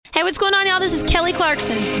What's going on, y'all? This is Kelly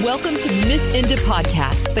Clarkson. Welcome to Miss Indie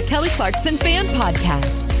Podcast, the Kelly Clarkson fan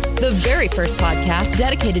podcast. The very first podcast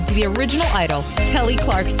dedicated to the original idol, Kelly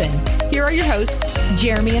Clarkson. Here are your hosts,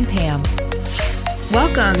 Jeremy and Pam.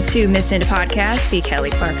 Welcome to Miss Indie Podcast, the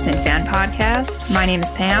Kelly Clarkson fan podcast. My name is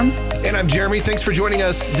Pam. And I'm Jeremy. Thanks for joining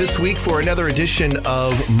us this week for another edition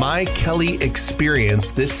of My Kelly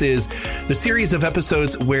Experience. This is the series of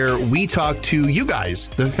episodes where we talk to you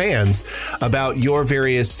guys, the fans, about your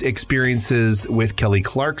various experiences with Kelly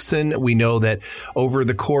Clarkson. We know that over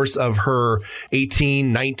the course of her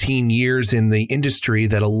 18, 19 years in the industry,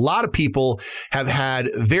 that a lot of people have had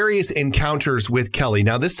various encounters with Kelly.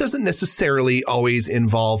 Now, this doesn't necessarily always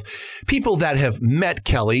involve people that have met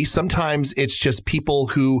Kelly. Sometimes it's just people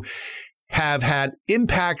who have had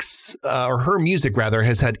impacts, or her music rather,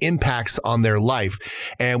 has had impacts on their life.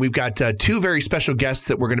 And we've got two very special guests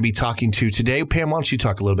that we're going to be talking to today. Pam, why don't you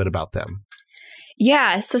talk a little bit about them?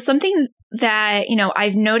 Yeah, so something that,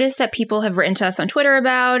 I've noticed that people have written to us on Twitter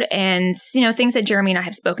about, and, things that Jeremy and I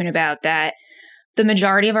have spoken about, that the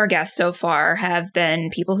majority of our guests so far have been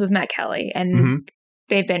people who've met Kelly, and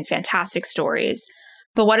they've been fantastic stories.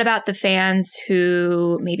 But what about the fans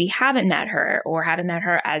who maybe haven't met her or haven't met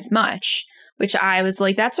her as much? Which I was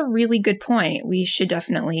like, that's a really good point. We should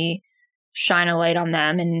definitely shine a light on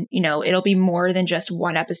them. And, it'll be more than just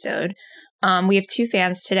one episode. We have two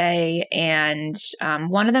fans today, and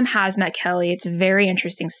one of them has met Kelly. It's a very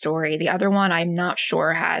interesting story. The other one I'm not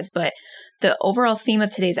sure has, but the overall theme of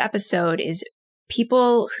today's episode is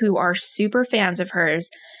people who are super fans of hers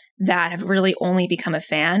that have really only become a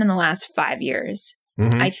fan in the last 5 years.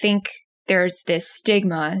 I think there's this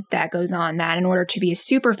stigma that goes on that in order to be a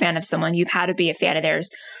super fan of someone, you've had to be a fan of theirs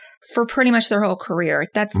for pretty much their whole career.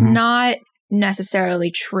 That's not necessarily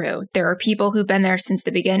true. There are people who've been there since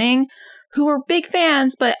the beginning who are big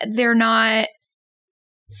fans, but they're not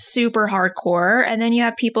super hardcore. And then you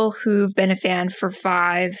have people who've been a fan for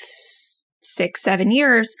 5, 6, 7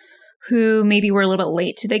 years who maybe were a little bit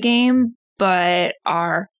late to the game, but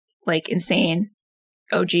are like insane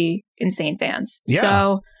OG insane fans. Yeah.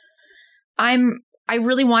 So I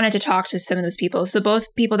really wanted to talk to some of those people. So both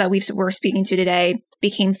people that we're speaking to today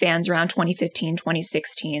became fans around 2015,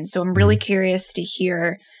 2016. So I'm really curious to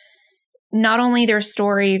hear not only their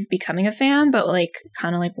story of becoming a fan, but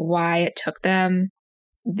kind of why it took them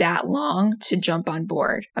that long to jump on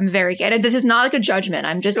board. I'm very and this is not like a judgment.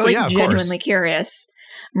 I'm just genuinely curious.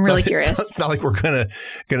 I'm really curious. It's not like we're gonna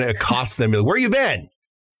accost them. Where you been?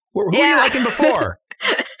 Who were you liking before?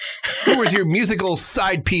 Who was your musical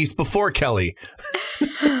side piece before Kelly?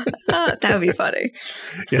 That would be funny.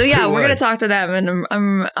 Yes, we're going to talk to them,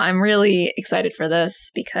 and I'm really excited for this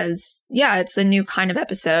because it's a new kind of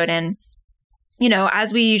episode, and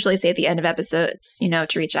as we usually say at the end of episodes, to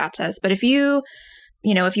reach out to us. But if you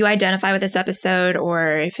identify with this episode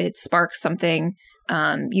or if it sparks something,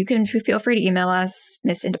 you can feel free to email us,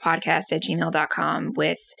 missindapodcast@gmail.com,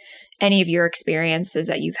 with any of your experiences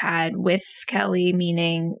that you've had with Kelly,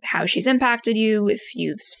 meaning how she's impacted you, if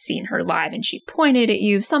you've seen her live and she pointed at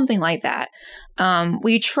you, something like that.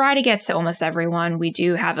 We try to get to almost everyone. We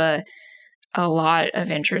do have a lot of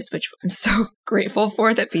interest, which I'm so grateful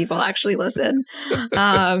for that people actually listen.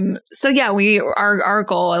 Our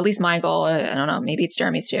goal, at least my goal, I don't know, maybe it's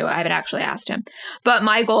Jeremy's too. I haven't actually asked him, but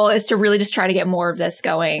my goal is to really just try to get more of this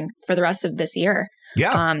going for the rest of this year.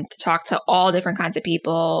 Yeah. To talk to all different kinds of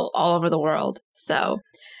people all over the world. So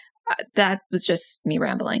that was just me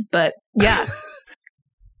rambling, but yeah.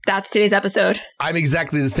 That's today's episode. I'm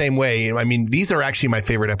exactly the same way. I mean, these are actually my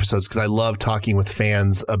favorite episodes because I love talking with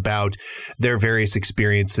fans about their various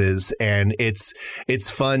experiences. And it's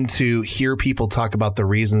fun to hear people talk about the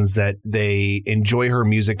reasons that they enjoy her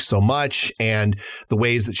music so much and the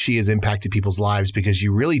ways that she has impacted people's lives, because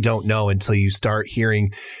you really don't know until you start hearing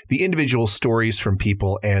the individual stories from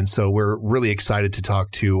people. And so we're really excited to talk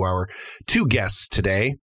to our two guests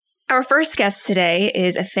today. Our first guest today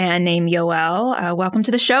is a fan named Yoel. Welcome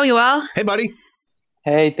to the show, Yoel. Hey, buddy.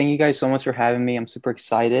 Hey, thank you guys so much for having me. I'm super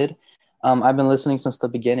excited. I've been listening since the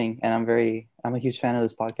beginning, and I'm a huge fan of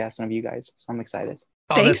this podcast and of you guys, so I'm excited.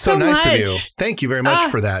 Oh, Thanks that's so nice much. of you. Thank you very much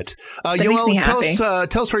for that. Yoel,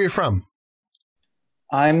 tell us where you're from.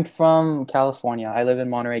 I'm from California. I live in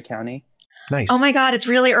Monterey County. Nice. Oh my God, it's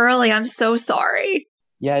really early. I'm so sorry.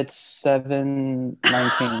 Yeah, it's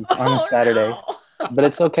 7:19 on Saturday. No. But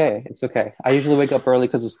it's okay. It's okay. I usually wake up early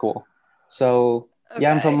because of school. So,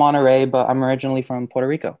 yeah, I'm from Monterey, but I'm originally from Puerto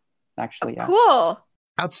Rico, actually. Yeah. Cool.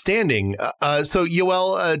 Outstanding. So,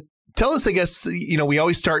 Yoel, tell us, I guess, we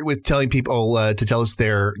always start with telling people to tell us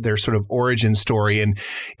their sort of origin story. And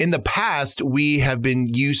in the past, we have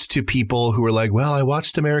been used to people who are like, well, I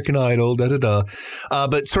watched American Idol, da, da, da.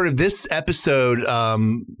 But sort of this episode,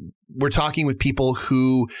 we're talking with people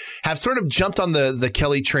who have sort of jumped on the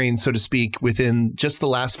Kelly train, so to speak, within just the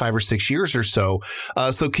last 5 or 6 years or so.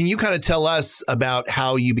 So can you kind of tell us about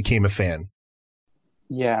how you became a fan?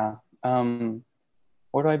 Yeah.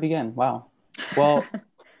 Where do I begin? Wow. Well,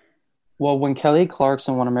 when Kelly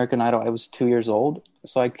Clarkson won American Idol, I was 2 years old,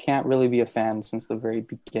 so I can't really be a fan since the very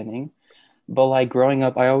beginning. But like growing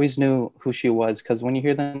up, I always knew who she was, because when you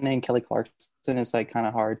hear the name Kelly Clarkson, it's like kind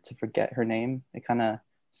of hard to forget her name. It kind of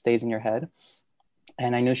stays in your head.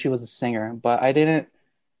 And I knew she was a singer, but I didn't.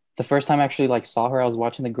 The first time I actually like saw her, I was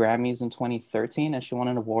watching the Grammys in 2013, and she won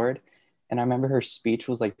an award. And I remember her speech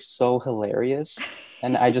was like so hilarious,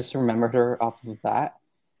 and I just remembered her off of that.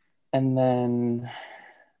 And then,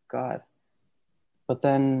 God. But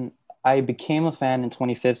then I became a fan in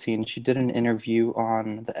 2015. She did an interview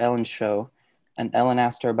on the Ellen show, and Ellen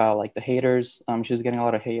asked her about like the haters. She was getting a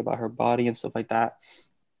lot of hate about her body and stuff like that.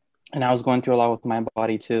 And I was going through a lot with my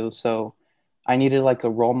body too. So I needed like a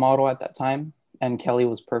role model at that time, and Kelly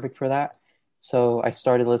was perfect for that. So I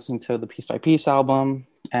started listening to the Piece by Piece album,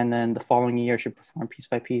 and then the following year she performed Piece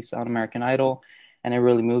by Piece on American Idol, and it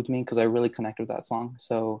really moved me because I really connected with that song.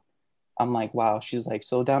 So I'm like, wow, she's like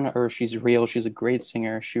so down to earth. She's real. She's a great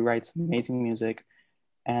singer. She writes amazing music.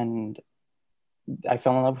 And I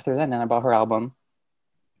fell in love with her then, and I bought her album.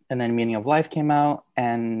 And then Meaning of Life came out,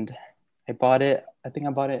 and I bought it. I think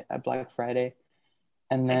I bought it at Black Friday.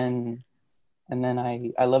 And then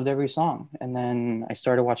I loved every song. And then I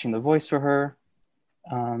started watching The Voice for her.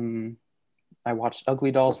 I watched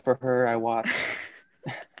Ugly Dolls for her. I watched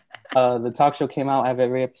the talk show came out. I have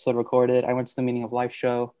every episode recorded. I went to the Meaning of Life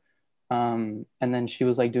show. And then she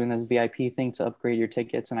was like doing this VIP thing to upgrade your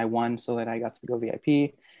tickets, and I won, so then I got to go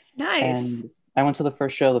VIP. Nice. And I went to the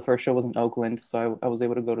first show. The first show was in Oakland, so I was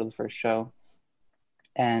able to go to the first show.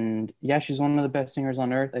 And yeah, she's one of the best singers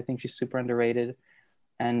on earth. I think she's super underrated,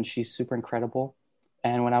 and she's super incredible.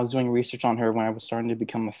 And when I was doing research on her, when I was starting to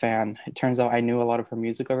become a fan, it turns out I knew a lot of her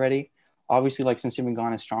music already. Obviously, like Since You've Been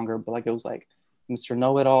Gone is stronger, but like it was like Mr.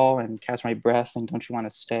 Know-It-All and Catch My Breath and Don't You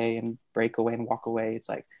Want to Stay and Break Away and Walk Away. It's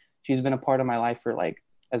like she's been a part of my life for like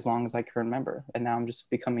as long as I can remember. And now I'm just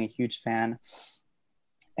becoming a huge fan.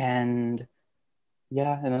 And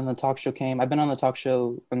yeah, and then the talk show came. I've been on the talk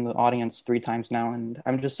show in the audience 3 times now, and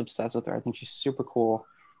I'm just obsessed with her. I think she's super cool.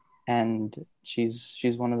 And she's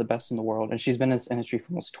one of the best in the world. And she's been in this industry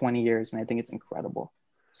for almost 20 years, and I think it's incredible.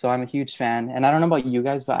 So I'm a huge fan. And I don't know about you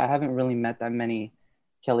guys, but I haven't really met that many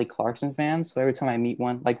Kelly Clarkson fans. So every time I meet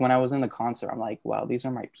one, like when I was in the concert, I'm like, wow, these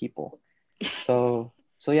are my people. So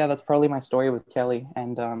yeah, that's probably my story with Kelly.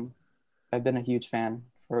 And I've been a huge fan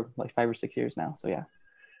for like 5 or 6 years now. So yeah.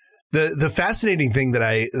 The fascinating thing that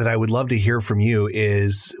I would love to hear from you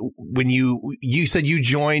is when you said you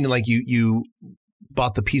joined, like you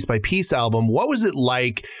bought the Piece by Piece album. What was it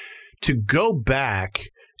like to go back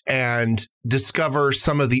and discover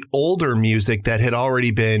some of the older music that had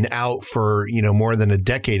already been out for, more than a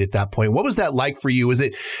decade at that point? What was that like for you? Was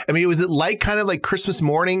it like kind of like Christmas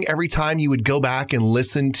morning every time you would go back and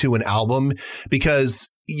listen to an album? Because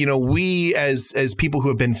we as people who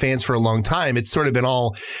have been fans for a long time, it's sort of been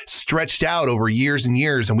all stretched out over years and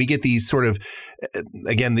years. And we get these sort of,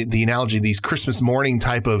 again, the analogy, these Christmas morning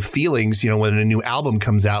type of feelings, when a new album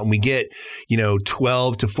comes out and we get,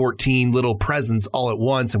 12 to 14 little presents all at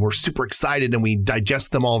once, and we're super excited and we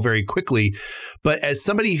digest them all very quickly. But as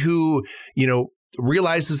somebody who,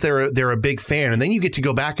 realizes they're a big fan, and then you get to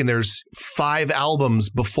go back and there's 5 albums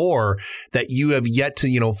before that you have yet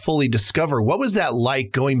to fully discover. What was that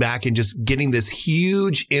like, going back and just getting this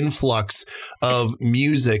huge influx of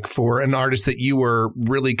music for an artist that you were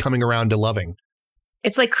really coming around to loving?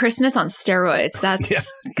 It's like Christmas on steroids.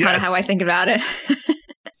 That's kind of how I think about it.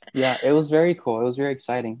 Yeah, it was very cool. It was very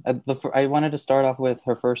exciting. I wanted to start off with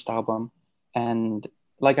her first album, and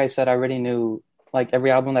like I said, I already knew, like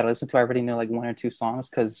every album that I listened to, I already knew like 1 or 2 songs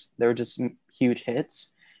because they were just huge hits.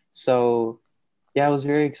 So yeah, it was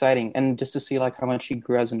very exciting. And just to see like how much she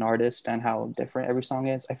grew as an artist and how different every song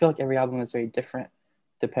is. I feel like every album is very different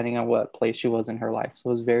depending on what place she was in her life. So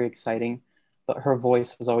it was very exciting. But her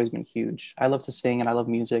voice has always been huge. I love to sing and I love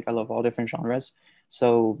music. I love all different genres.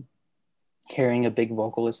 So hearing a big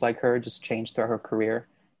vocalist like her just change throughout her career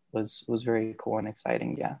was very cool and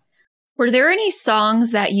exciting. Yeah. Were there any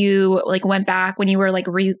songs that you like went back when you were like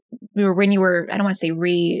I don't want to say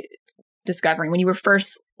rediscovering, when you were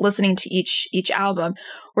first listening to each album?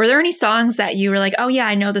 Were there any songs that you were like, oh yeah,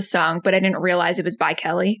 I know the song, but I didn't realize it was by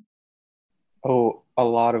Kelly? Oh, a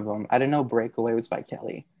lot of them. I didn't know Breakaway was by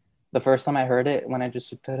Kelly. The first time I heard it, when I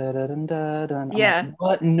just I'm Yeah. like,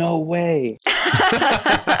 what? No way.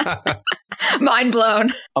 Mind blown.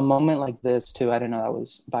 A moment like this too. I didn't know that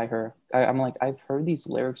was by her. I'm like, I've heard these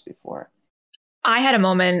lyrics before. I had a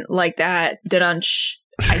moment like that.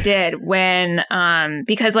 I did when,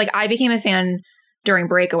 because like I became a fan during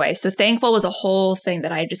Breakaway. So Thankful was a whole thing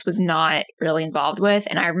that I just was not really involved with.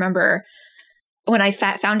 And I remember when I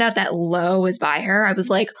found out that Low was by her, I was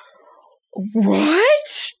like,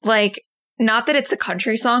 what? Like, not that it's a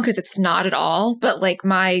country song, because it's not at all, but like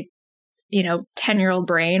my 10-year-old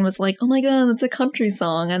brain was like, oh my God, it's a country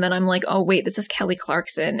song. And then I'm like, oh wait, this is Kelly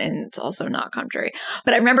Clarkson and it's also not country.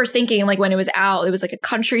 But I remember thinking like when it was out, it was like a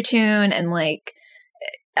country tune and like,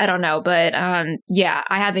 I don't know. But yeah,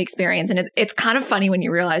 I had the experience and it's kind of funny when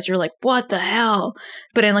you realize you're like, what the hell?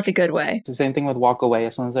 But in like a good way. It's the same thing with Walk Away.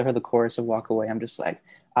 As soon as I heard the chorus of Walk Away, I'm just like,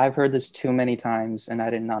 I've heard this too many times and I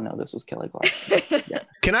did not know this was Kelly Clarkson. Yeah.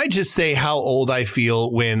 Can I just say how old I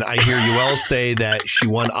feel when I hear Yoel say that she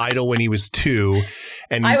won Idol when he was 2?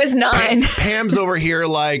 And I was 9. Pam's over here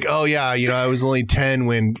like, oh yeah, I was only 10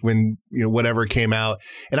 when whatever came out.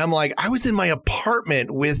 And I'm like, I was in my apartment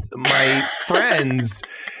with my friends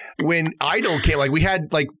when Idol came. Like we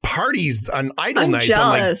had like parties on Idol nights.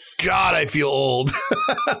 Jealous. I'm like, God, I feel old.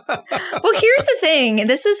 Well, here's the thing.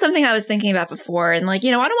 This is something I was thinking about before. And like,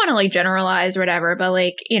 I don't want to like generalize or whatever, but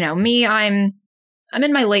like, me, I'm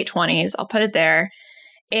in my late 20s. I'll put it there.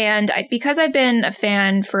 And because I've been a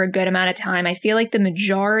fan for a good amount of time, I feel like the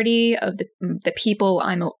majority of the people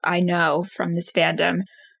I know from this fandom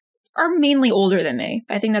are mainly older than me.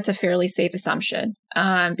 I think that's a fairly safe assumption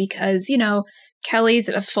because, Kelly's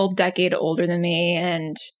a full decade older than me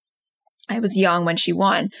and I was young when she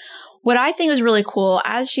won. What I think was really cool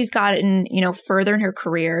as she's gotten, further in her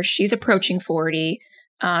career, she's approaching 40.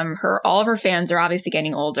 All of her fans are obviously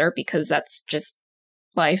getting older because that's just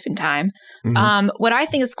life and time. Mm-hmm. What I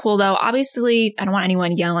think is cool though, obviously I don't want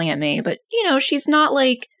anyone yelling at me, but she's not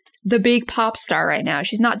like the big pop star right now.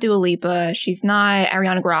 She's not Dua Lipa. She's not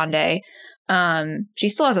Ariana Grande. She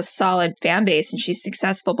still has a solid fan base and she's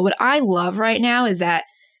successful. But what I love right now is that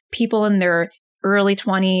people in their early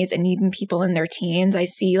 20s and even people in their teens, I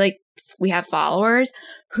see like we have followers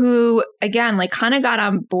who, again, like kind of got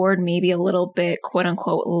on board maybe a little bit, quote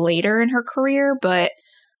unquote, later in her career. But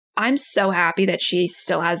I'm so happy that she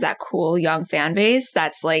still has that cool young fan base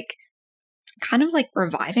that's like kind of like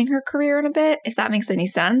reviving her career in a bit, if that makes any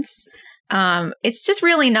sense. It's just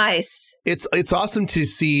really nice. It's awesome to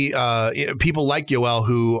see people like Yoel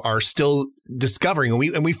who are still discovering,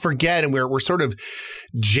 and we forget, and we're sort of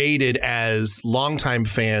jaded as longtime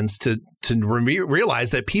fans to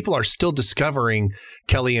realize that people are still discovering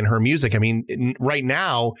Kelly and her music. I mean, right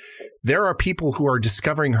now, there are people who are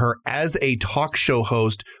discovering her as a talk show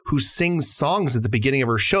host who sings songs at the beginning of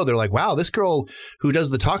her show. They're like, wow, this girl who does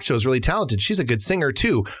the talk show is really talented. She's a good singer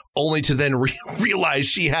too, only to then realize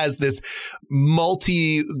she has this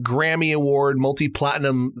multi-Grammy Award,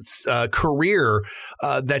 multi-platinum career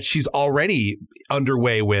that she's already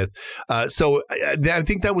underway with. So I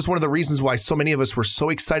think that was one of the reasons why so many of us were so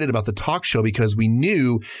excited about the talk show, because we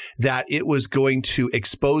knew that it was going to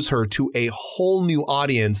expose her to a whole new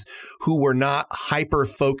audience who were not hyper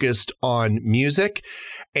focused on music.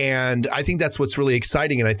 And I think that's what's really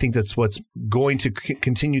exciting. And I think that's what's going to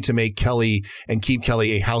continue to make Kelly and keep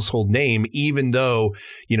Kelly a household name, even though,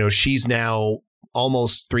 she's now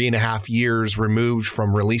almost 3.5 years removed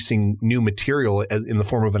from releasing new material in the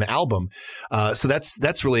form of an album. So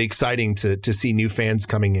that's really exciting to see new fans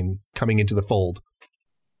coming into the fold.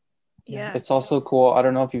 Yeah. It's also cool. I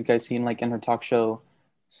don't know if you guys seen like in her talk show,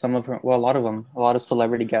 a lot of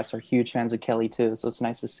celebrity guests are huge fans of Kelly too. So it's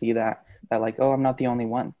nice to see that like, oh, I'm not the only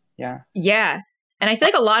one. Yeah. Yeah. And I feel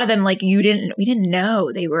like a lot of them, like we didn't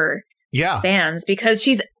know they were fans, because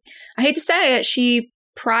I hate to say it,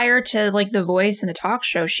 prior to like The Voice and the talk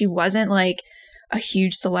show, she wasn't like a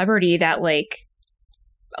huge celebrity that like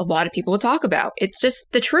a lot of people would talk about. It's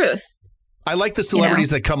just the truth. I like the celebrities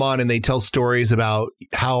that come on and they tell stories about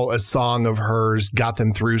how a song of hers got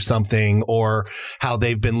them through something, or how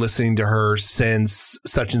they've been listening to her since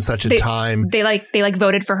such and such a time. They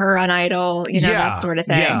voted for her on Idol, that sort of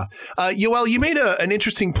thing. Yeah. Yoel, you made an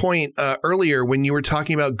interesting point earlier when you were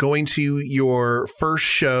talking about going to your first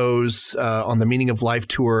shows on the Meaning of Life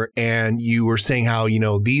tour, and you were saying how,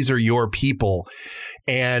 these are your people.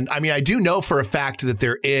 And I mean, I do know for a fact that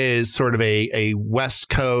there is sort of a West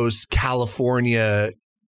Coast California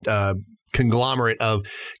conglomerate of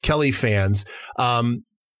Kelly fans.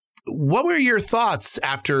 what were your thoughts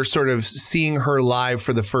after sort of seeing her live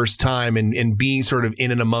for the first time and being sort of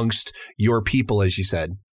in and amongst your people, as you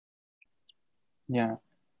said? Yeah,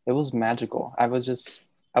 it was magical. I was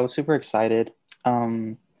super excited.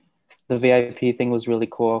 The VIP thing was really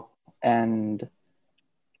cool. And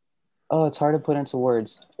it's hard to put into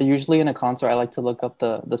words. Usually in a concert, I like to look up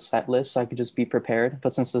the set list so I could just be prepared.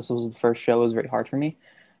 But since this was the first show, it was very hard for me.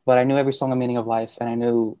 But I knew every song on Meaning of Life, and I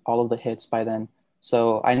knew all of the hits by then.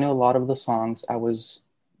 So I knew a lot of the songs. I was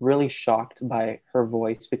really shocked by her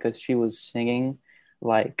voice because she was singing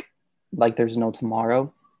like there's no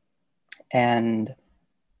tomorrow. And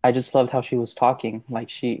I just loved how she was talking. Like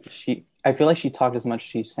I feel like she talked as much as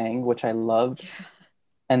she sang, which I loved.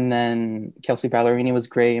 And then Kelsea Ballerini was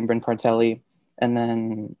great, and Bryn Cartelli. And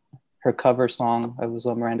then her cover song, it was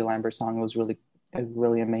a Miranda Lambert song. It was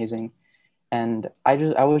really amazing. And I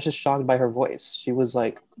was just shocked by her voice. She was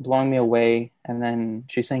like blowing me away. And then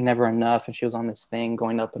she sang Never Enough, and she was on this thing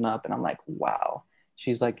going up and up. And I'm like, wow,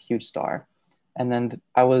 she's like a huge star. And then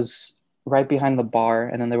I was right behind the bar.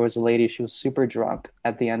 And then there was a lady, she was super drunk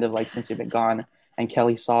at the end of like Since You've Been Gone. And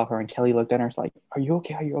Kelly saw her, and Kelly looked at her and was like, are you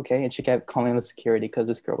okay? Are you okay? And she kept calling the security because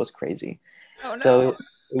this girl was crazy. Oh, no. So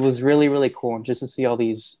it was really, really cool. And just to see all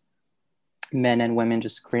these men and women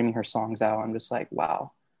just screaming her songs out, I'm just like,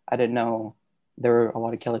 wow, I didn't know there were a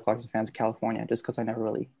lot of Kelly Clarkson fans in California just because I never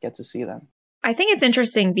really get to see them. I think it's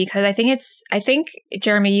interesting because I think,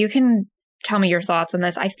 Jeremy, you can tell me your thoughts on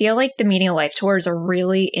this. I feel like the Meaning of Life tour is a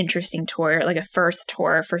really interesting tour, like a first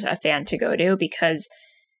tour for a fan to go to, because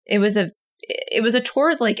it was a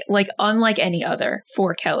tour like unlike any other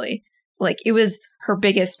for Kelly. Like, it was her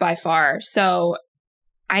biggest by far. So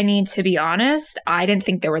I need to be honest, I didn't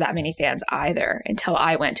think there were that many fans either until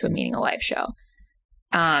I went to a Meaning of Life show.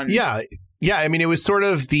 Yeah, I mean, it was sort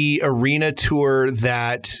of the arena tour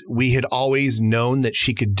that we had always known that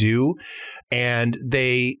she could do. And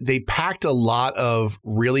they packed a lot of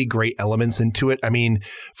really great elements into it. I mean,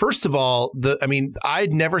 first of all,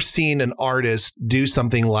 I'd never seen an artist do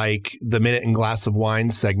something like the Minute and Glass of Wine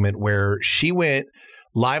segment where she went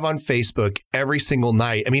live on Facebook every single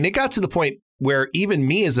night. I mean, it got to the point where even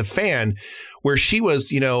me as a fan, where she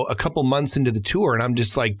was, a couple months into the tour, and I'm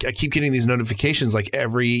just like, I keep getting these notifications like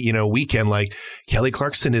every, weekend, like Kelly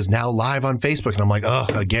Clarkson is now live on Facebook. And I'm like, oh,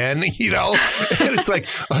 again, it was like,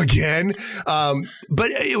 again.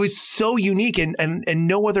 But it was so unique and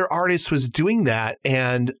no other artist was doing that.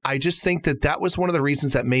 And I just think that was one of the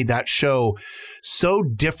reasons that made that show so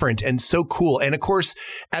different and so cool. And of course,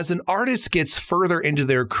 as an artist gets further into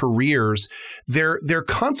their careers, their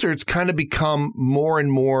concerts kind of become more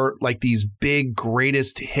and more like these big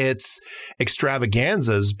greatest hits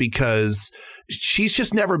extravaganzas, because she's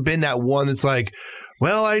just never been that one that's like,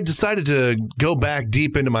 well, I decided to go back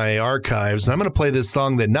deep into my archives and I'm going to play this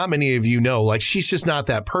song that not many of you know. Like, she's just not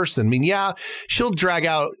that person. I mean, yeah, she'll drag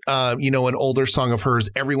out, an older song of hers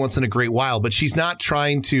every once in a great while, but she's not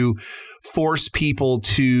trying to force people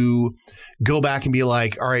to go back and be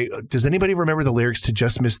like, all right, does anybody remember the lyrics to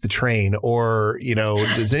Just Missed the Train? Or,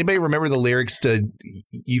 does anybody remember the lyrics to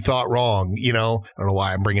You Thought Wrong? I don't know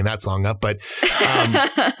why I'm bringing that song up, but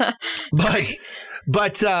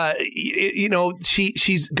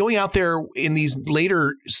she's going out there in these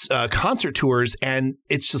later concert tours, and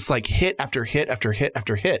it's just like hit after hit after hit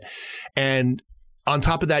after hit. And on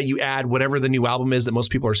top of that, you add whatever the new album is that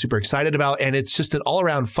most people are super excited about. And it's just an all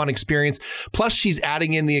around fun experience. Plus, she's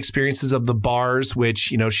adding in the experiences of the bars,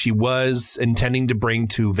 which, she was intending to bring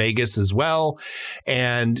to Vegas as well.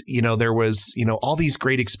 And, there was, all these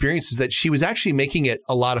great experiences that she was actually making it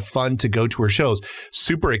a lot of fun to go to her shows.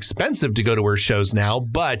 Super expensive to go to her shows now,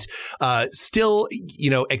 but still,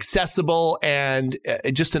 accessible and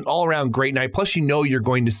just an all around great night. Plus, you're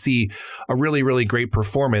going to see a really, really great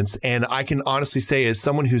performance. And I can honestly say, as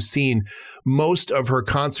someone who's seen most of her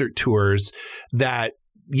concert tours, that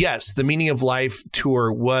yes, the Meaning of Life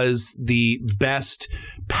tour was the best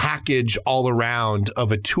package all around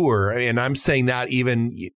of a tour. And I'm saying that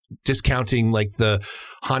even discounting like the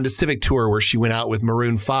Honda Civic tour where she went out with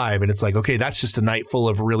Maroon 5. And it's like, okay, that's just a night full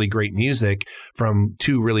of really great music from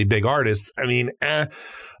two really big artists. I mean,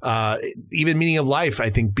 even Meaning of Life, I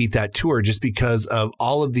think, beat that tour just because of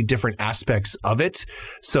all of the different aspects of it.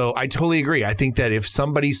 So I totally agree. I think that if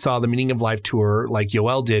somebody saw the Meaning of Life tour like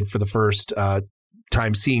Yoel did for the first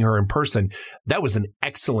time seeing her in person, that was an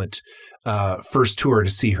excellent first tour to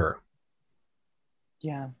see her.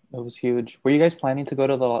 Yeah, it was huge. Were you guys planning to go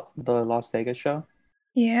to the Las Vegas show?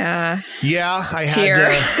 Yeah, I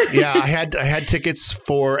had I had tickets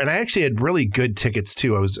for, and I actually had really good tickets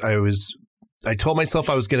too. I was I told myself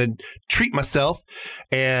I was going to treat myself,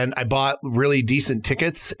 and I bought really decent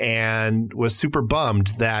tickets and was super bummed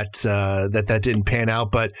that that didn't pan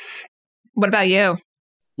out. But what about you?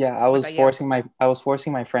 Yeah, I was forcing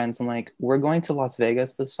my friends. I'm like, we're going to Las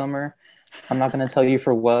Vegas this summer. I'm not going to tell you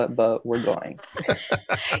for what, but we're going.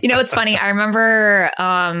 You know, it's funny. I remember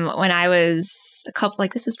when I was a couple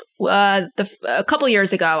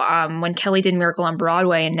years ago, when Kelly did Miracle on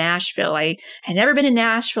Broadway in Nashville. I had never been in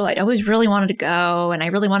Nashville. I'd always really wanted to go, and I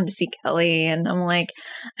really wanted to see Kelly. And I'm like,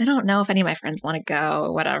 I don't know if any of my friends want to go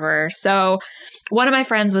or whatever. So one of my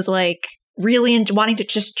friends was like, really wanting to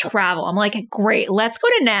just travel. I'm like, great, let's go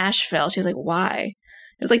to Nashville. She's like, why?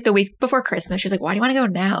 It was like the week before Christmas. She's like, why do you want to go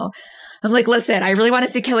now? I'm like, listen, I really want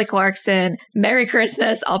to see Kelly Clarkson. Merry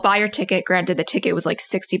Christmas. I'll buy your ticket. Granted, the ticket was like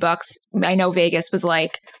 $60. I know Vegas was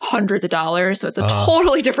like hundreds of dollars. So it's a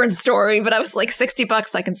totally different story. But I was like,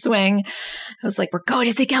 $60, I can swing. I was like, we're going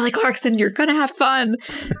to see Kelly Clarkson. You're going to have fun.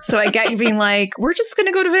 So I get you being like, we're just going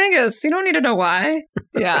to go to Vegas. You don't need to know why.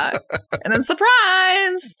 Yeah. And then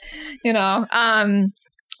surprise, you know,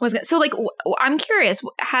 so like, I'm curious,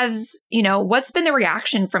 what's been the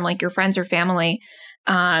reaction from like your friends or family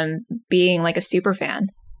being like a super fan?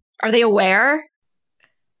 Are they aware?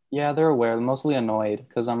 Yeah, they're aware. They're mostly annoyed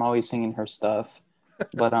because I'm always singing her stuff.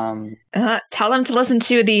 But tell them to listen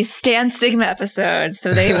to the Stan Stigma episode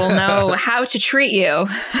so they will know how to treat you.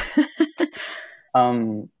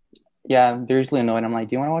 Yeah, they're usually annoyed. I'm like,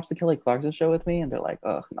 do you want to watch the Kelly Clarkson show with me? And they're like,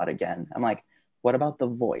 oh, not again. I'm like, what about The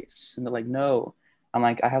Voice? And they're like, no. I'm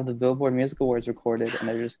like, I have the Billboard Music Awards recorded, and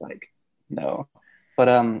they're just like, no. But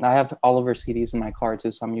I have all of her CDs in my car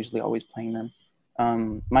too, so I'm usually always playing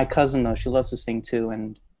them. My cousin though, she loves to sing too,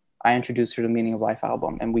 and I introduced her to Meaning of Life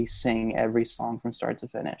album, and we sing every song from start to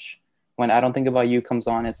finish. When I Don't Think About You comes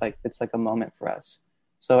on, it's like a moment for us.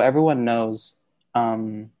 So everyone knows.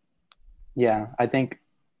 Yeah, I think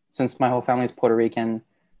since my whole family is Puerto Rican,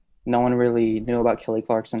 no one really knew about Kelly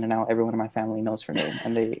Clarkson, and now everyone in my family knows her name,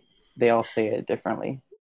 and they all say it differently.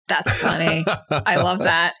 That's funny. I love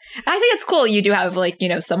that. I think it's cool. You do have like,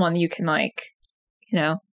 someone you can like,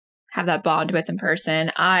 have that bond with in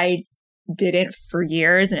person. I didn't for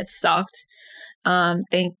years and it sucked.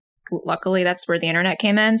 Luckily that's where the internet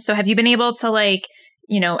came in. So have you been able to like,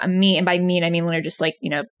 meet, and by meet, I mean, literally just like,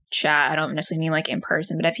 chat. I don't necessarily mean like in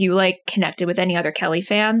person, but have you like connected with any other Kelly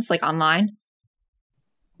fans like online?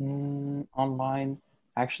 Online?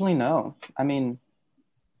 Actually, no. I mean,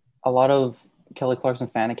 a lot of Kelly Clarkson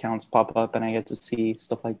fan accounts pop up and I get to see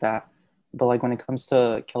stuff like that. But like when it comes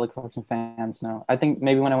to Kelly Clarkson fans, no. I think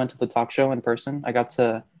maybe when I went to the talk show in person, I got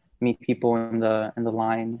to meet people in the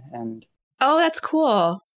line, and oh, that's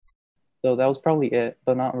cool. So that was probably it,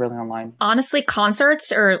 but not really online. Honestly,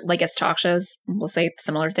 concerts or like guess talk shows, we'll say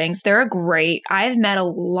similar things. They're great. I've met a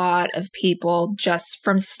lot of people just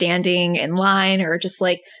from standing in line or just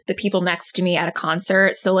like the people next to me at a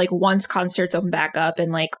concert. So like once concerts open back up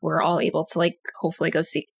and like we're all able to like hopefully go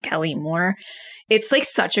see Kelly more, it's like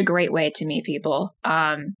such a great way to meet people.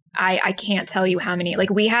 I can't tell you how many,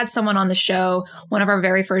 like we had someone on the show, one of our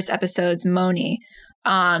very first episodes, Moni.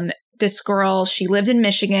 This girl, she lived in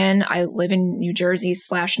Michigan. I live in New Jersey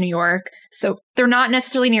 / New York. So they're not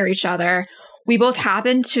necessarily near each other. We both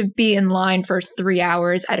happened to be in line for 3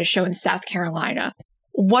 hours at a show in South Carolina.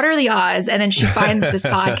 What are the odds? And then she finds this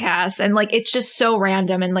podcast and like, it's just so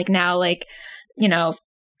random. And like now, like,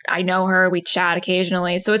 I know her, we chat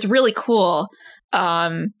occasionally. So it's really cool.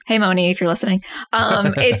 Hey, Moni, if you're listening,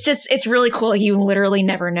 it's really cool. You literally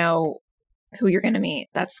never know who you're going to meet.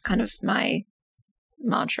 That's kind of my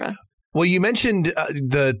mantra. Well, you mentioned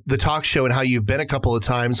the talk show and how you've been a couple of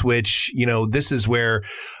times, which, this is where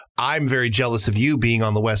I'm very jealous of you being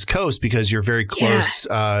on the West Coast because you're very close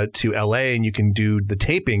to LA and you can do the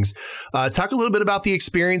tapings. Talk a little bit about the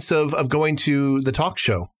experience of going to the talk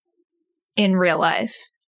show. In real life.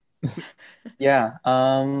 Yeah.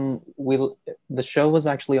 The show was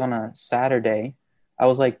actually on a Saturday. I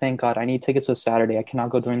was like, thank God, I need tickets to a Saturday. I cannot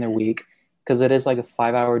go during the week because it is like a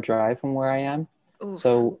 5-hour drive from where I am. Oof.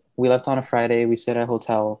 So we left on a Friday. We stayed at a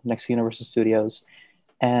hotel next to Universal Studios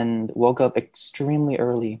and woke up extremely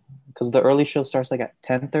early because the early show starts like at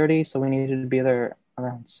 10:30. So we needed to be there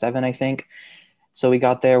around 7, I think. So we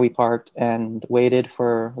got there, we parked and waited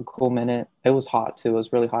for a cool minute. It was hot too. It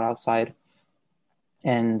was really hot outside.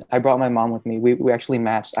 And I brought my mom with me. We actually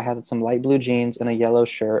matched. I had some light blue jeans and a yellow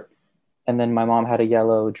shirt. And then my mom had a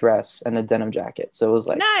yellow dress and a denim jacket. So it was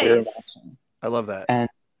like, nice. I love that. And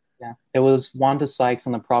yeah, it was Wanda Sykes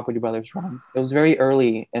and the Property Brothers run. It was very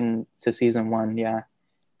early into season 1. Yeah.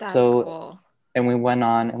 That's cool. And we went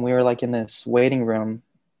on and we were like in this waiting room.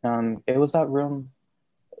 It was that room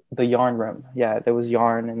the yarn room. Yeah, there was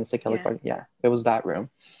yarn in the Kelly Clarkson. Yeah, there was that room.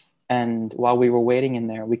 And while we were waiting in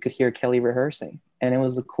there, we could hear Kelly rehearsing. And it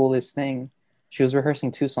was the coolest thing. She was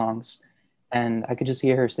rehearsing 2 songs and I could just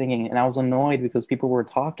hear her singing. And I was annoyed because people were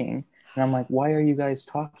talking. And I'm like, why are you guys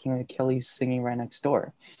talking when Kelly's singing right next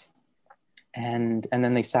door? And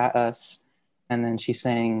then they sat us and then she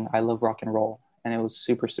sang I Love Rock and Roll. And it was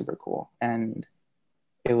super, super cool. And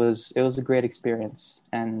it was a great experience.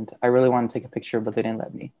 And I really wanted to take a picture, but they didn't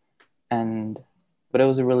let me. But it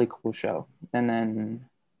was a really cool show. And then,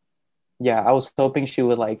 yeah, I was hoping she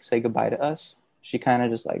would like say goodbye to us. She kind of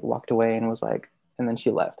just like walked away and was like, and then she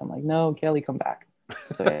left. I'm like, no, Kelly, come back.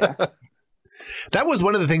 So yeah. That was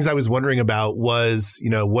one of the things I was wondering about was, you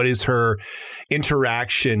know, what is her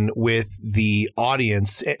interaction with the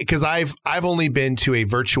audience? Because I've only been to a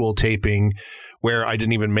virtual taping where I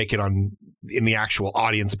didn't even make it in the actual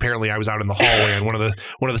audience. Apparently I was out in the hallway on one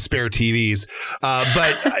of the spare TVs.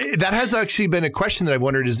 But that has actually been a question that I've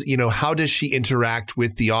wondered is, you know, how does she interact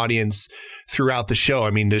with the audience throughout the show?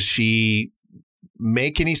 I mean, does she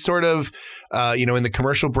make any sort of, you know, in the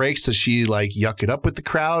commercial breaks, does she like yuck it up with the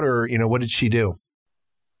crowd or, you know, what did she do?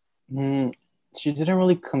 She didn't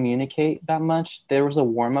really communicate that much. There was a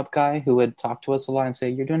warm-up guy who would talk to us a lot and say,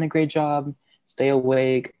 you're doing a great job, stay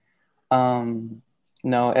awake.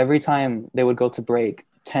 No, every time they would go to break,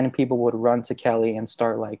 10 people would run to Kelly and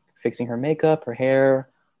start like fixing her makeup, her hair,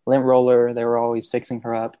 lint roller. They were always fixing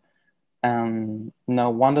her up. No,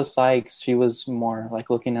 Wanda Sykes, she was more like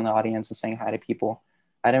looking in the audience and saying hi to people.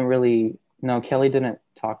 Kelly didn't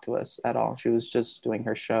talk to us at all. She was just doing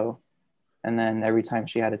her show. And then every time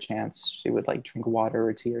she had a chance, she would like drink water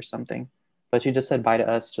or tea or something. But she just said bye to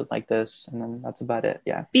us just like this. And then that's about it.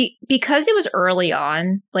 Yeah. Because it was early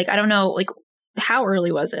on, like, I don't know, like, how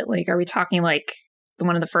early was it? Like, are we talking like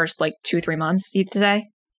one of the first like 2-3 months, you'd say?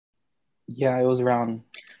 Yeah, it was around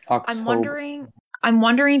October. I'm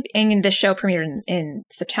wondering, and the show premiered in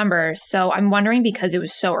September, so I'm wondering because it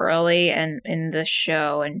was so early and in the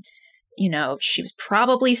show, and you know, she was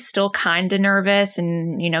probably still kind of nervous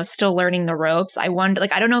and, you know, still learning the ropes. I wonder,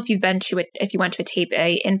 like, I don't know if you went to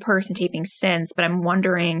a in-person taping since, but I'm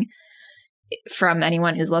wondering from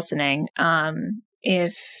anyone who's listening,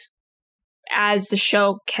 if as the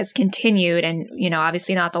show has continued and, you know,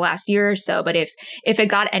 obviously not the last year or so, but if it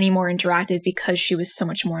got any more interactive because she was so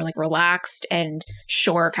much more like relaxed and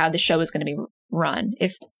sure of how the show was going to be run,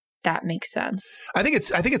 if that makes sense. I think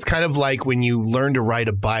it's kind of like when you learn to ride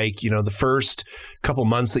a bike, you know, the first couple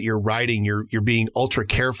months that you're riding, you're being ultra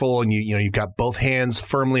careful and you know, you've got both hands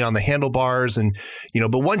firmly on the handlebars and, you know,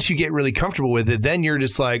 but once you get really comfortable with it, then you're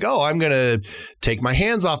just like, oh, I'm going to take my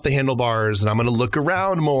hands off the handlebars and I'm going to look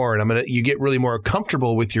around more and you get really more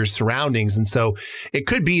comfortable with your surroundings. And so it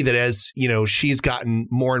could be that as, you know, she's gotten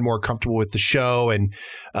more and more comfortable with the show and,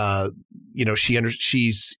 you know, she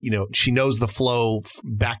knows the flow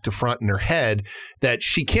back to front in her head that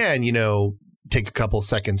she can, you know, take a couple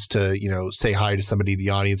seconds to, you know, say hi to somebody in the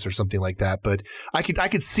audience or something like that. But I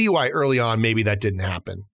could see why early on maybe that didn't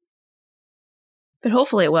happen. But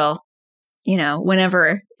hopefully it will, you know,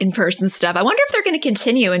 whenever in-person stuff. I wonder if they're going to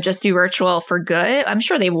continue and just do virtual for good. I'm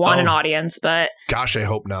sure they want an audience, but gosh, I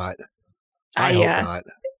hope not. I hope not.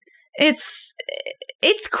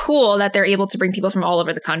 It's cool that they're able to bring people from all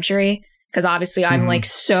over the country. Because obviously I'm like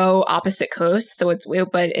so opposite coast. So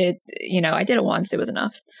but you know, I did it once. It was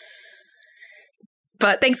enough.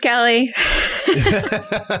 But thanks, Kelly.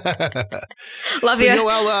 Love you.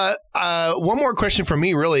 Noelle, one more question from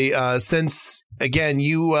me, really. Since, again,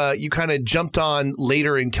 you kind of jumped on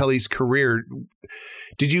later in Kelly's career,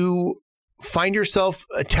 did you find yourself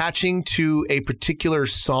attaching to a particular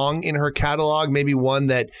song in her catalog, maybe one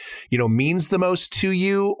that, you know, means the most to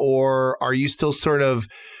you? Or are you still sort of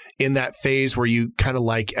in that phase where you kind of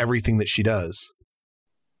like everything that she does?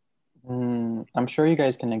 I'm sure you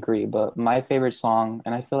guys can agree, but my favorite song,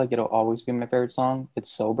 and I feel like it'll always be my favorite song,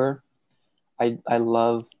 it's Sober. I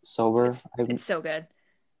love Sober. It's so good.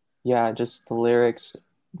 Yeah, just the lyrics,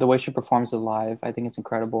 the way she performs it live, I think it's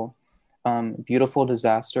incredible. Beautiful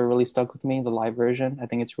Disaster really stuck with me, the live version. I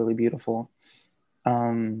think it's really beautiful.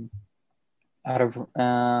 Out of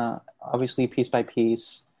obviously Piece by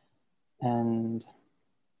Piece, and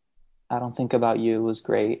I Don't Think About You was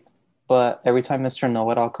great. But every time Mr.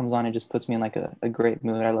 Know-It-All comes on, it just puts me in like a great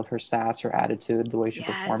mood. I love her sass, her attitude, the way she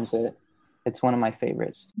performs it. It's one of my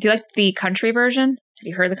favorites. Do you like the country version? Have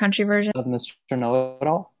you heard the country version? Of Mr.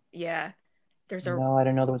 Know-It-All? Yeah. No, I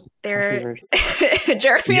didn't know there was a country version.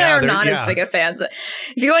 Jeremy and I are not as big of fans.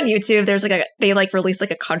 If you go on YouTube, there's like they like released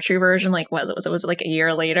like a country version. Like was it like a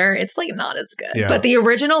year later? It's like not as good. Yeah. But the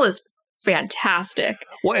original is fantastic.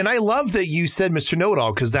 Well, and I love that you said Mr.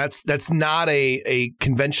 Know-It-All, because that's not a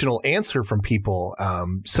conventional answer from people.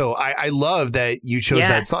 So I love that you chose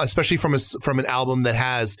that song, especially from an album that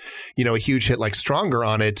has, you know, a huge hit like Stronger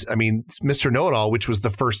on it. I mean, Mr. Know-It-All, which was the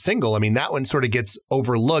first single. I mean, that one sort of gets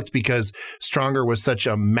overlooked because Stronger was such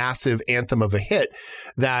a massive anthem of a hit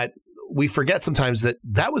that we forget sometimes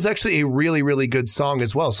that was actually a really, really good song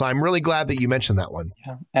as well. So I'm really glad that you mentioned that one.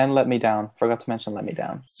 Yeah. And Let Me Down. Forgot to mention Let Me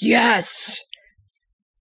Down. Yes.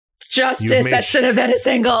 Justice, that should have been a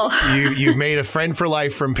single. You've made a friend for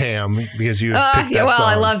life from Pam because you've picked that song.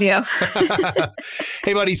 I love you.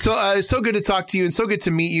 Hey, buddy, so good to talk to you and so good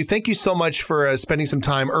to meet you. Thank you so much for spending some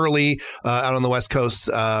time early out on the West Coast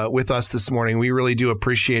with us this morning. We really do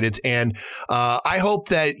appreciate it. And I hope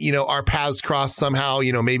that, you know, our paths cross somehow,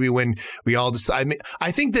 you know, maybe when we all decide.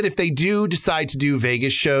 I think that if they do decide to do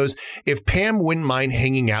Vegas shows, if Pam wouldn't mind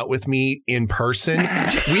hanging out with me in person,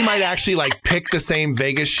 we might actually like pick the same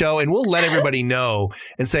Vegas show. And we'll let everybody know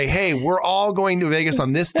and say, hey, we're all going to Vegas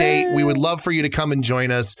on this date. We would love for you to come and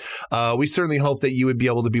join us. We certainly hope that you would be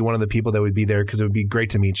able to be one of the people that would be there because it would be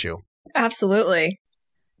great to meet you. Absolutely.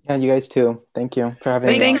 Yeah, you guys too. Thank you for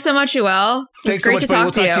having me. Thanks so much, Joelle. Thanks so much, buddy.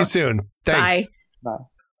 We'll talk to you soon. Thanks. Bye.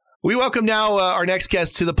 We welcome now our next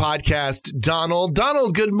guest to the podcast, Donald.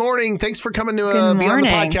 Donald, good morning. Thanks for coming to be on the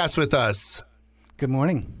podcast with us. Good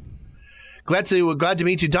morning. Glad to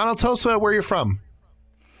meet you. Donald, tell us where you're from.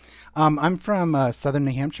 I'm from southern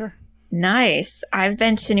New Hampshire. Nice. I've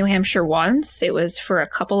been to New Hampshire once. It was for a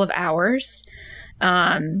couple of hours.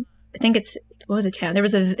 I think what was the town?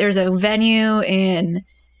 There's a venue in.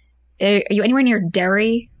 Are you anywhere near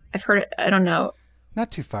Derry? I've heard it. I don't know. Not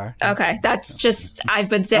too far. Okay, that's just I've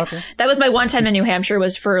been. Okay. That was my one time in New Hampshire.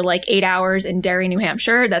 Was for like 8 hours in Derry, New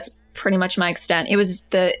Hampshire. That's pretty much my extent. It was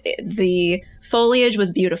the foliage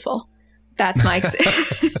was beautiful. That's my the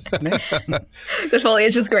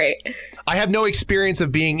foliage was great. I have no experience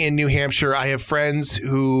of being in New Hampshire. I have friends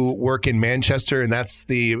who work in Manchester, and that's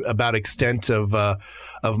the about extent of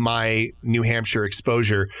my New Hampshire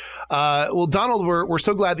exposure. Well, Donald, we're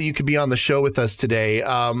so glad that you could be on the show with us today.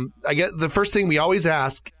 I guess the first thing we always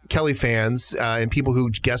ask Kelly fans and people who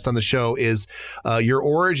guest on the show is your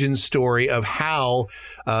origin story of how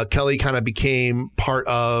Kelly kind of became part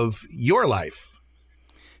of your life.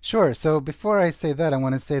 Sure. So before I say that, I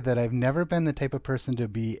want to say that I've never been the type of person to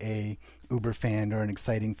be a Uber fan or an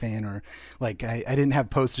exciting fan, or like I didn't have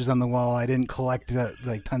posters on the wall. I didn't collect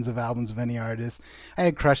like tons of albums of any artist. I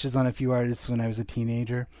had crushes on a few artists when I was a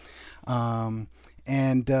teenager. And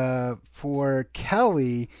for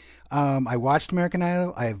Kelly, I watched American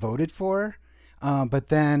Idol. I voted for her. But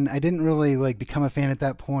then I didn't really like become a fan at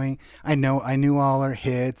that point. I knew all her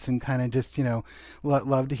hits and kind of just, you know,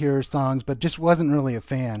 loved to hear her songs, but just wasn't really a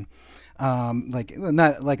fan. Like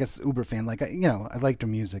not like a Uber fan, like, you know, I liked her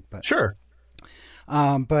music, but sure.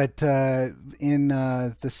 But in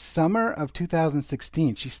the summer of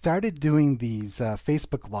 2016, she started doing these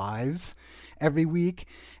Facebook Lives every week.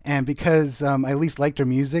 And because I at least liked her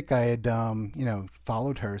music, I had, you know,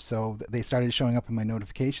 followed her. So they started showing up in my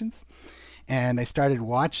notifications. And I started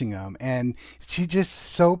watching them, and she's just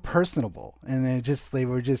so personable. And they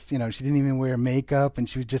were just, you know, she didn't even wear makeup, and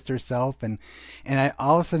she was just herself. And I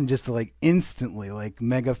all of a sudden just like instantly like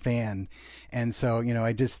mega fan. And so, you know,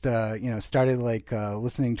 I just, you know, started like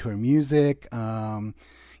listening to her music.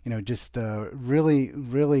 You know, just really,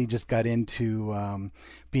 really just got into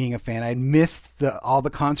being a fan. I'd missed all the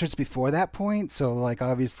concerts before that point. So like,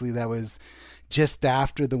 obviously that was just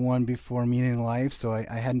after the one before Meaning Life. So I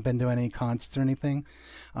hadn't been to any concerts or anything.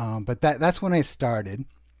 But that's when I started.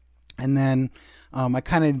 And then I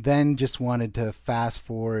kind of then just wanted to fast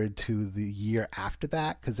forward to the year after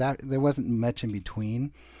that, because there wasn't much in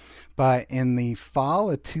between. But in the fall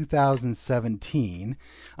of 2017,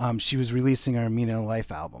 she was releasing her Meaning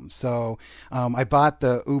Life album. So I bought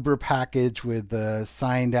the Uber package with the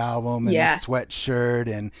signed album and the sweatshirt.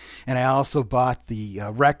 And I also bought the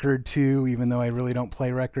record too, even though I really don't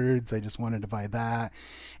play records. I just wanted to buy that.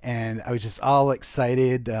 And I was just all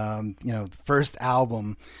excited. You know, the first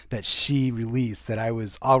album that she released that I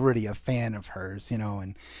was already a fan of hers, you know,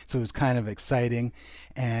 and so it was kind of exciting.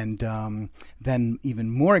 And then even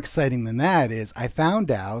more exciting than that is I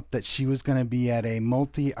found out that she was going to be at a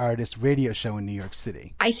multi-artist radio show in New York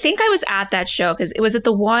City. I think I was at that show because it was at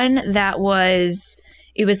the one that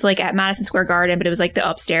it was like at Madison Square Garden, but it was like the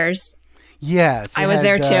upstairs. Yes. I was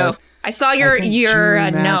there too. I saw your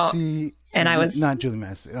note. And I was not Julie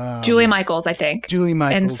Massey. Julia Michaels, I think. Julie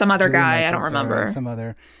Michaels. And some other Julia guy, Michaels, I don't remember. Some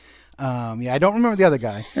other. Yeah, I don't remember the other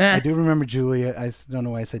guy. I do remember Julia. I don't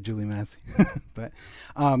know why I said Julie Massey, but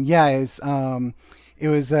yeah, it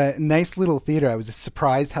was a nice little theater. I was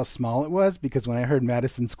surprised how small it was because when I heard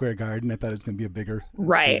Madison Square Garden, I thought it was going to be a bigger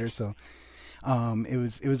theater. So it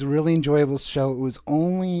was a really enjoyable show. It was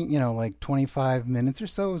only like 25 minutes or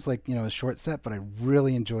so. It was like a short set, but I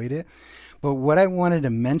really enjoyed it. But what I wanted to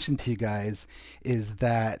mention to you guys is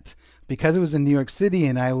that because it was in New York City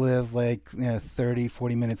and I live like 30,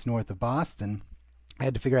 40 minutes north of Boston, I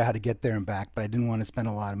had to figure out how to get there and back, but I didn't want to spend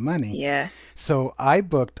a lot of money. Yeah. So I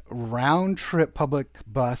booked round-trip public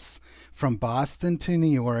bus from Boston to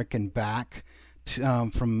New York and back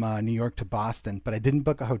from New York to Boston, but I didn't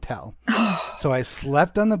book a hotel. So I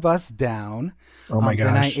slept on the bus down. Oh my gosh.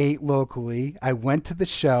 Then I ate locally. I went to the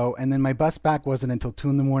show, and then my bus back wasn't until 2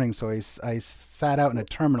 a.m. So I sat out in a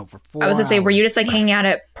terminal for 4 hours. I was going to say, were you just like hanging out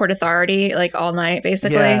at Port Authority like all night,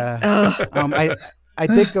 basically? Yeah. I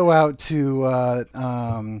did go out to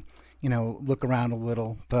look around a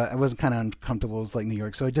little, but I wasn't kind of uncomfortable. It was like New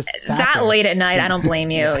York, so I just sat that there. late at night. I don't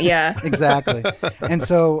blame you. Yeah. Exactly. And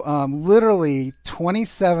so literally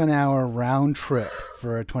 27-hour round trip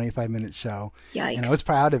for a 25-minute show. Yikes. And I was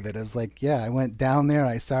proud of it. I was like, yeah, I went down there,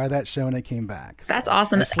 I saw that show, and I came back. That's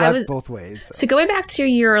awesome. I slept both ways. So going back to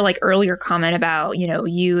your like earlier comment about,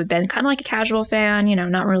 you had been kind of like a casual fan,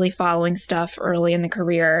 not really following stuff early in the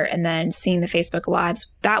career, and then seeing the Facebook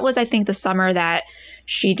Lives. That was, I think, the summer that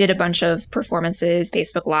she did a bunch of performances,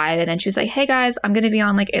 Facebook Live, and then she was like, hey guys, I'm going to be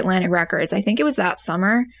on like Atlantic Records. I think it was that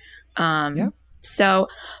summer. Yeah. So,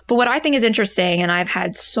 but what I think is interesting, and I've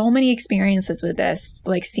had so many experiences with this,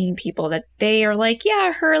 like seeing people that they are like,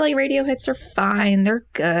 yeah, her like radio hits are fine. They're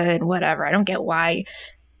good, whatever. I don't get why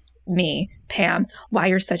Pam, why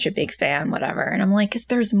you're such a big fan, whatever. And I'm like, because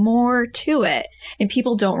there's more to it and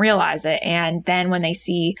people don't realize it. And then when they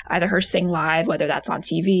see either her sing live, whether that's on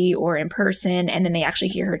TV or in person, and then they actually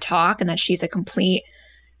hear her talk and that she's a complete,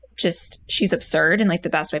 she's absurd in like the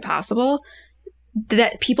best way possible,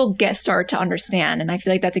 that people start to understand. And I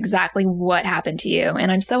feel like that's exactly what happened to you.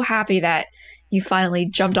 And I'm so happy that you finally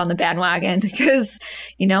jumped on the bandwagon because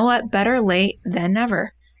you know what? Better late than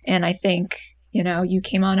never. And I think, you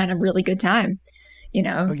came on at a really good time,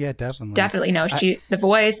 Oh yeah, definitely. Definitely. No, The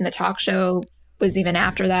Voice and the talk show was even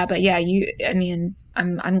after that. But yeah,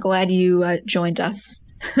 I'm glad you joined us.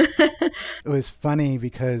 It was funny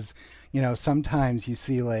because sometimes you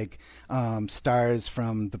see like stars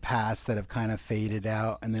from the past that have kind of faded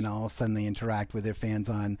out, and then all of a sudden they interact with their fans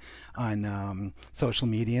on social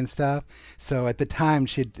media and stuff. So at the time,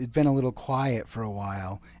 she'd been a little quiet for a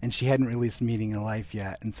while, and she hadn't released Meeting in Life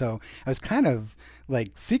yet. And so I was kind of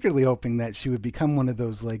like secretly hoping that she would become one of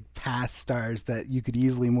those like past stars that you could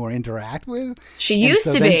easily more interact with. She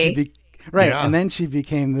used to be. Right, yeah. And then she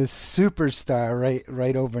became this superstar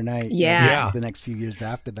right overnight. Yeah. The next few years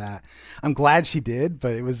after that. I'm glad she did,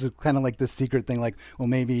 but it was kind of like this secret thing, like, well,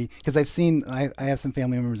 maybe, because I have some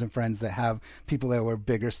family members and friends that have people that were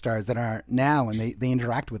bigger stars that aren't now, and they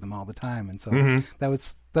interact with them all the time. And so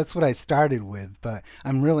that's what I started with, but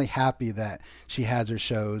I'm really happy that she has her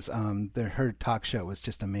shows. Her talk show was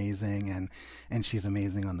just amazing, and she's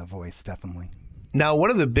amazing on The Voice, definitely. Now,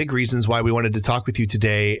 one of the big reasons why we wanted to talk with you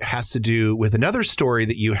today has to do with another story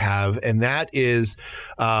that you have, and that is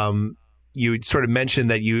you sort of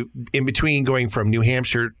mentioned that you, in between going from New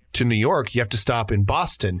Hampshire to New York, you have to stop in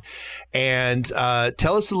Boston. And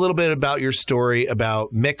tell us a little bit about your story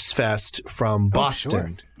about Mix Fest from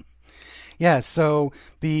Boston. Sure. Yeah, so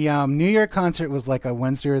the New York concert was like a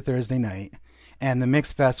Wednesday or Thursday night, and the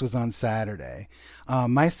Mix Fest was on Saturday.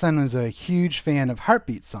 My son was a huge fan of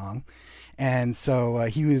Heartbeat Song. And so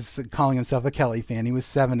he was calling himself a Kelly fan. He was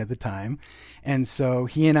 7 at the time. And so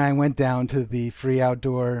he and I went down to the free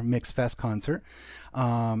outdoor Mix Fest concert.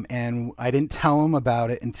 And I didn't tell him about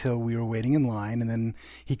it until we were waiting in line. And then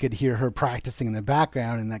he could hear her practicing in the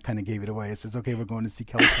background, and that kind of gave it away. It says, okay, we're going to see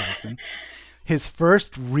Kelly Clarkson. His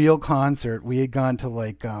first real concert, we had gone to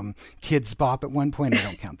like Kids Bop at one point. I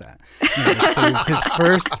don't count that. So it was his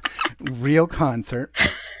first real concert.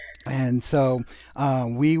 And so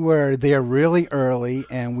we were there really early,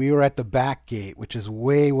 and we were at the back gate, which is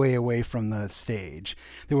way, way away from the stage.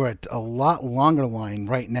 There were a lot longer line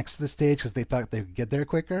right next to the stage because they thought they could get there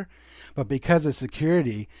quicker. But because of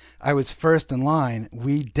security, I was first in line.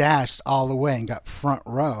 We dashed all the way and got front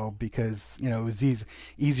row because, it was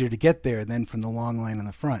easier to get there than from the long line in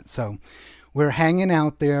the front. So we're hanging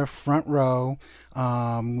out there, front row.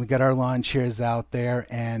 We got our lawn chairs out there,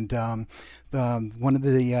 and one of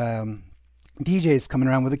the DJ's coming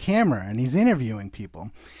around with a camera and he's interviewing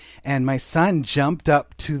people. And my son jumped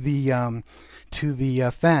up to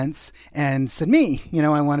the fence and said, me,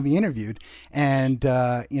 I want to be interviewed. And,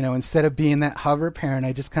 instead of being that hover parent,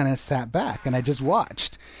 I just kind of sat back and I just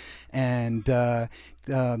watched. And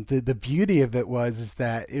the beauty of it is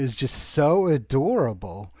that it was just so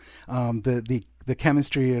adorable, the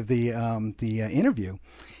chemistry of the interview.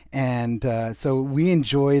 And so we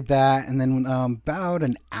enjoyed that. And then about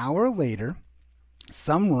an hour later,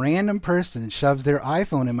 some random person shoves their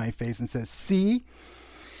iPhone in my face and says, see?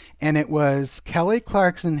 And it was Kelly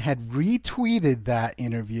Clarkson had retweeted that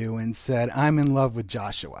interview and said, I'm in love with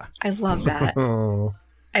Joshua. I love that.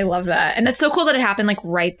 I love that. And it's so cool that it happened like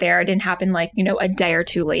right there. It didn't happen like, a day or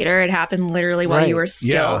two later. It happened literally while you were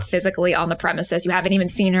still physically on the premises. You haven't even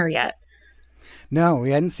seen her yet. No,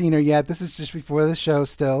 we hadn't seen her yet. This is just before the show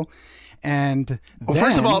still. And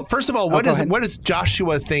first of all, what does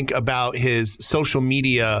Joshua think about his social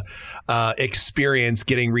media experience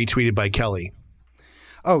getting retweeted by Kelly?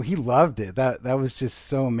 Oh, he loved it. That was just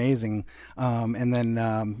so amazing. And then,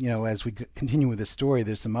 as we continue with the story,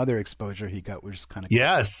 there's some other exposure he got, which is kind of cool.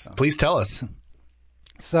 Yes, please tell us.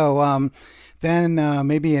 So then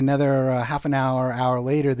maybe another half an hour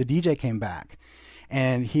later, the DJ came back.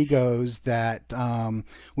 And he goes that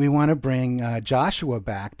we want to bring Joshua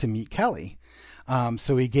back to meet Kelly.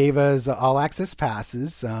 So he gave us all access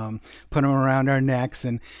passes, put them around our necks,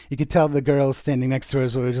 and you could tell the girls standing next to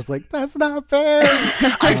us were just like, "That's not fair."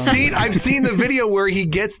 I've seen the video where he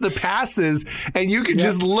gets the passes, and you can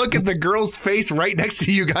just look at the girl's face right next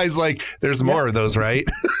to you guys, like, "There's more of those, right?"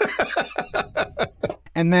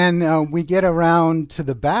 And then we get around to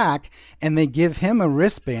the back, and they give him a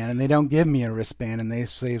wristband, and they don't give me a wristband. And they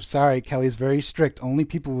say, sorry, Kelly's very strict. Only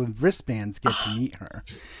people with wristbands get to meet her.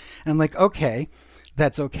 And I'm like, okay,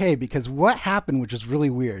 that's okay. Because what happened, which is really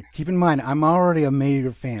weird, keep in mind, I'm already a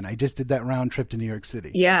major fan. I just did that round trip to New York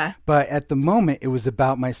City. Yeah. But at the moment, it was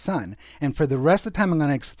about my son. And for the rest of the time I'm going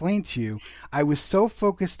to explain to you, I was so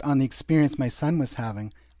focused on the experience my son was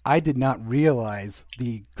having, I did not realize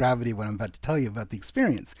the gravity of what I'm about to tell you about the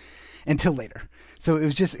experience until later. So it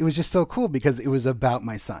was just so cool because it was about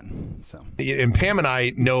my son. So, and Pam and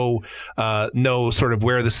I know sort of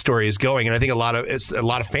where the story is going, and I think a lot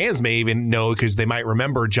of fans may even know because they might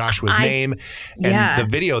remember Joshua's name and the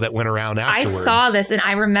video that went around afterwards. I saw this, and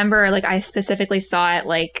I remember I specifically saw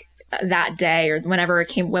it that day or whenever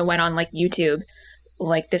it went on YouTube,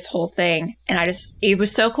 this whole thing, and it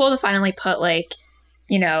was so cool to finally put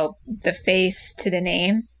the face to the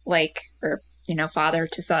name, father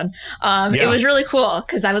to son. It was really cool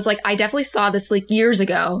because I was I definitely saw this years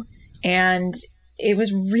ago and it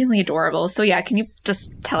was really adorable. So yeah, can you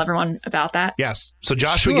just tell everyone about that? Yes. So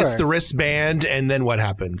Joshua gets the wristband, and then what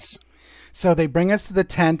happens? So they bring us to the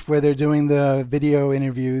tent where they're doing the video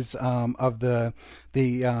interviews of the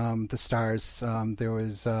stars. There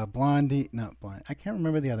was Blondie. I can't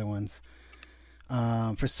remember the other ones.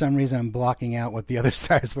 For some reason, I'm blocking out what the other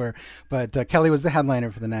stars were. But Kelly was the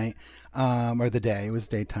headliner for the night, or the day. It was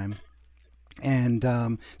daytime. And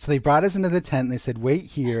so they brought us into the tent. And they said, wait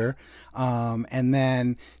here. And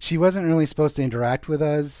then she wasn't really supposed to interact with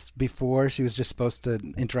us before. She was just supposed to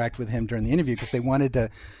interact with him during the interview because they wanted to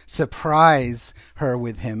surprise her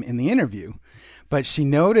with him in the interview. But she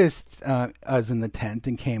noticed us in the tent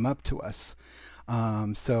and came up to us.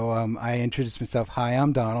 So I introduced myself. Hi,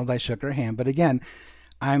 I'm Donald. I shook her hand. But again,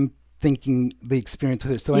 I'm thinking the experience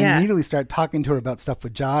with her. So I immediately start talking to her about stuff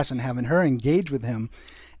with Josh and having her engage with him.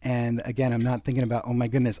 And again, I'm not thinking about, oh my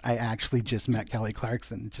goodness, I actually just met Kelly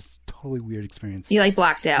Clarkson. Just a totally weird experience. You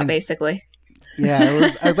blacked out, basically. Yeah, it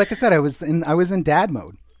was like I said, I was in dad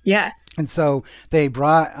mode. Yeah. And so they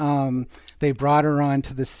brought her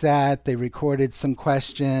onto the set. They recorded some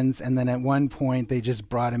questions, and then at one point they just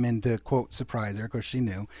brought him in to quote surprise her. Of course, she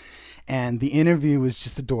knew. And the interview was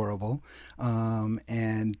just adorable,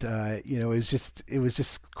 it was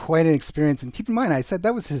just quite an experience. And keep in mind, I said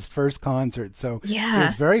that was his first concert, so it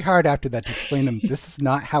was very hard after that to explain to him this is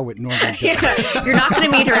not how it normally goes. You're not going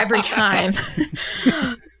to meet her every time.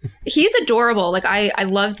 He's adorable. I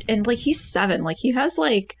loved, and he's 7.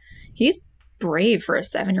 He's brave for a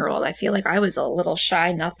 7-year-old. I feel like I was a little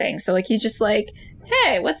shy, nothing. So he's just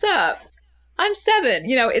hey, what's up? I'm 7.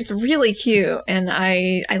 It's really cute, and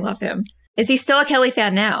I love him. Is he still a Kelly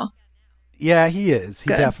fan now? Yeah, he is. He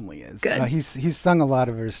Good. Definitely is. Good. He's sung a lot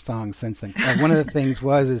of her songs since then. One of the things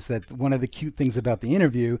is that one of the cute things about the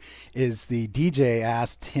interview is the DJ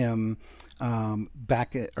asked him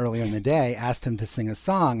back earlier in the day, asked him to sing a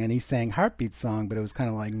song, and he sang Heartbeat Song, but it was kind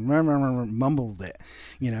of like mumbled it,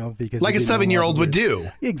 because like a 7-year-old would do.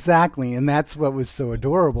 Exactly, and that's what was so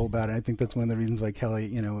adorable about it. I think that's one of the reasons why Kelly,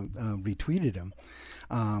 retweeted him.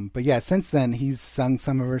 But yeah, since then he's sung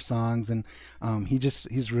some of her songs, and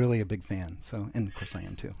he's really a big fan. So, and of course I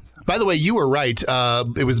am too. So. By the way, you were right.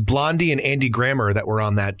 It was Blondie and Andy Grammer that were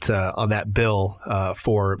on that bill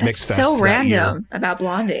for Mix Fest. So random about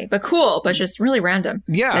Blondie, but cool, but just really random.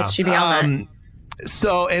 Yeah, that she be on that.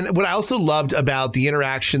 So, and what I also loved about the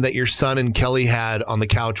interaction that your son and Kelly had on the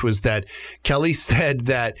couch was that Kelly said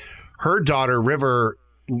that her daughter River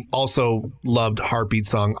also loved Heartbeat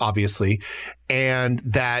Song, obviously, and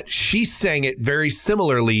that she sang it very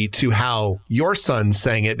similarly to how your son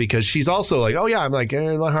sang it, because she's also like, oh yeah, I'm like,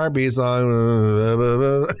 my Heartbeat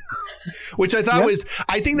Song, which I thought was,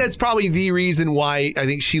 I think that's probably the reason why I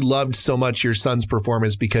think she loved so much your son's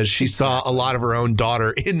performance, because she saw a lot of her own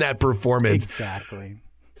daughter in that performance. Exactly.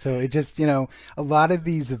 So it just, a lot of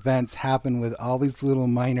these events happen with all these little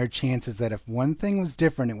minor chances that if one thing was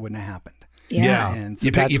different, it wouldn't have happened. Yeah. And so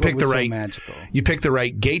you picked the right, magical. You picked the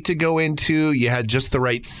right gate to go into. You had just the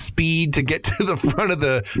right speed to get to the front of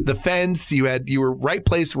the fence. You were right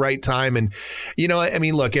place, right time. And, I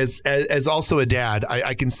mean, look, as also a dad,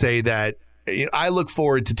 I can say that I look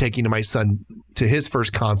forward to taking my son to his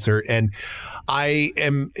first concert. And I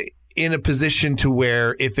am in a position to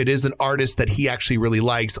where if it is an artist that he actually really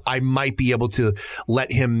likes, I might be able to let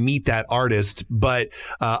him meet that artist. But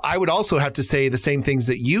I would also have to say the same things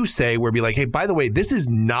that you say, where be like, hey, by the way, this is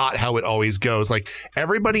not how it always goes. Like,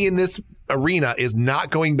 everybody in this arena is not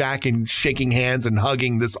going back and shaking hands and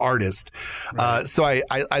hugging this artist. Right. So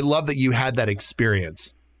I love that you had that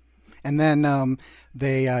experience. And then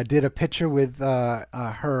they did a picture with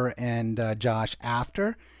her and Josh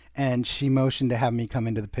after. And she motioned to have me come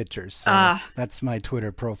into the pictures. So that's my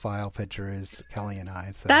Twitter profile picture, is Kelly and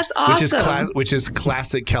I. So. That's awesome. Which is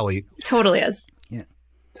classic Kelly. Totally is. Yeah.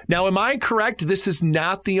 Now, am I correct? This is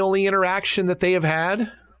not the only interaction that they have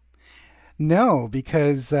had? No,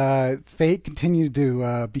 because fate continued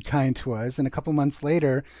to be kind to us. And a couple months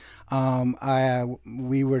later,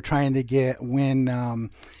 we were trying to win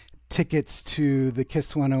tickets to the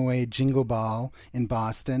Kiss 108 Jingle Ball in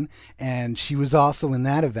Boston, and she was also in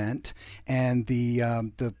that event. And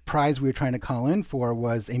the prize we were trying to call in for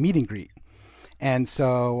was a meet and greet. And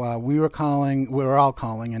so we were all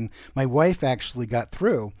calling, and my wife actually got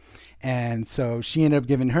through. And so she ended up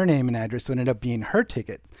giving her name and address, so it ended up being her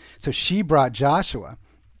ticket. So she brought Joshua.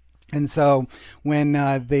 And so when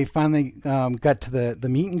they finally got to the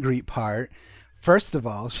meet and greet part, first of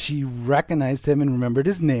all, she recognized him and remembered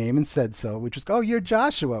his name and said so, which was, oh, you're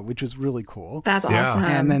Joshua, which was really cool. That's awesome.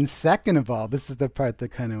 And then second of all, this is the part that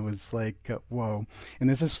kind of was like, whoa. And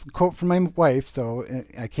this is a quote from my wife, so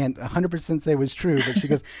I can't 100% say it was true, but she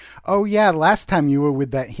goes, oh, yeah, last time you were with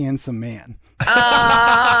that handsome man.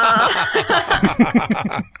 I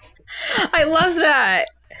love that.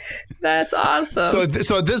 That's awesome. So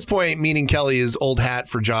at this point, meaning Kelly is old hat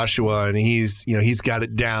for Joshua, and he's got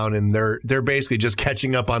it down, and they're basically just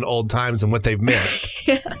catching up on old times and what they've missed.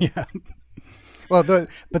 Yeah. Well,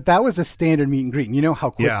 but that was a standard meet and greet. And you know how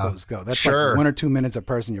quick those go. That's like 1 or 2 minutes a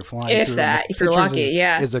person you're flying if through. That, if you're lucky,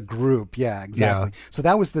 is a group. Yeah, exactly. Yeah. So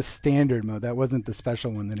that was the standard mode. That wasn't the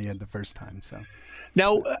special one that he had the first time. So.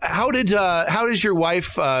 Now, how does your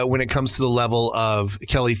wife, when it comes to the level of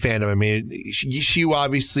Kelly fandom? I mean, you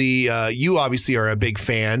obviously are a big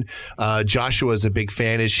fan. Joshua is a big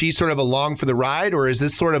fan. Is she sort of along for the ride, or is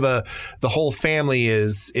this sort of the whole family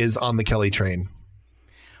is on the Kelly train?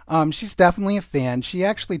 She's definitely a fan. She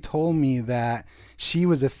actually told me that she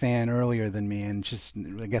was a fan earlier than me, and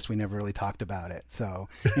I guess we never really talked about it. So,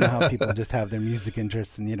 you know how people just have their music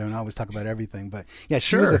interests and you don't always talk about everything. But yeah,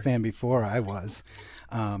 she was a fan before I was.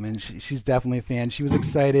 And she's definitely a fan. She was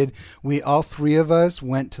excited. All three of us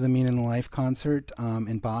went to the Meaning in Life concert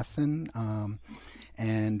in Boston.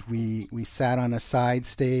 And we sat on a side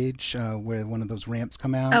stage where one of those ramps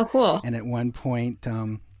come out. Oh, cool. And at one point,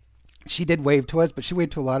 she did wave to us, but she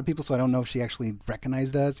waved to a lot of people, so I don't know if she actually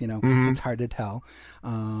recognized us. It's hard to tell.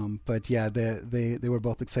 But yeah, they were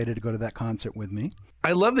both excited to go to that concert with me.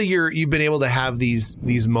 I love that you've been able to have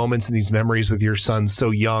these moments and these memories with your son so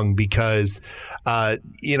young, because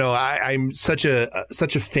I'm such a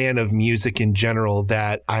fan of music in general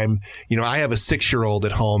that I have a 6-year-old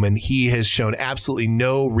at home, and he has shown absolutely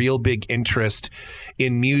no real big interest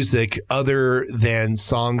in music other than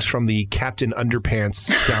songs from the Captain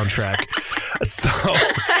Underpants soundtrack. So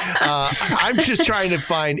I'm just trying to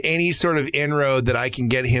find any sort of inroad that I can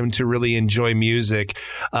get him to really enjoy music.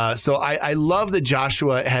 So I love that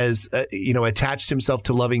Joshua has, attached himself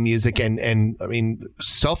to loving music and I mean,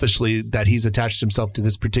 selfishly that he's attached himself to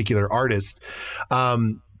this particular artist.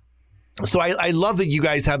 So I love that you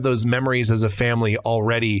guys have those memories as a family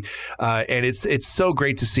already. And it's so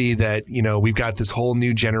great to see that, we've got this whole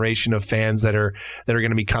new generation of fans that are going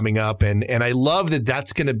to be coming up. And I love that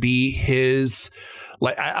that's going to be his,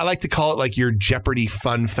 like, I like to call it like your Jeopardy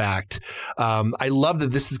fun fact. I love that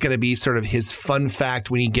this is going to be sort of his fun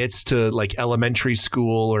fact when he gets to like elementary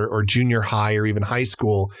school or junior high or even high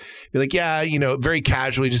school. Be like, yeah, very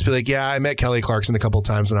casually just be like, yeah, I met Kelly Clarkson a couple of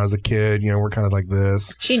times when I was a kid. We're kind of like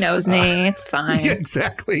this. She knows me. It's fine. Yeah,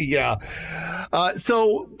 exactly. Yeah.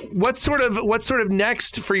 So what's sort of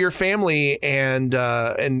next for your family and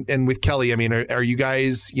with Kelly? I mean, are you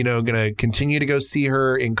guys, going to continue to go see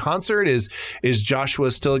her in concert? Is Joshua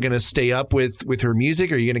still going to stay up with her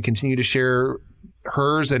music? Are you going to continue to share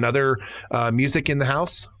hers and other music in the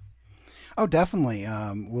house? Oh, definitely.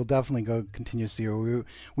 We'll definitely go continue to see her.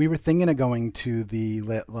 We were thinking of going to the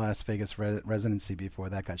Las Vegas residency before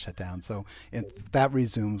that got shut down. So if that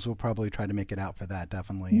resumes, we'll probably try to make it out for that,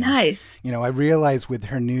 definitely. Nice. And, I realize with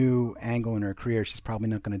her new angle in her career, she's probably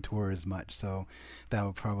not going to tour as much. So that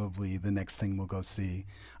would probably the next thing we'll go see.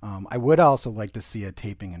 I would also like to see a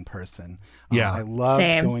taping in person. Yeah. I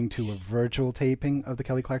loved going to a virtual taping of the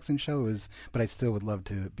Kelly Clarkson show, but I still would love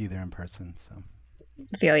to be there in person. So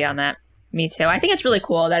I feel you on that. Me too. I think it's really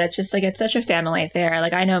cool that it's just like it's such a family affair.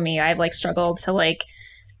 Like I know me, I've like struggled to like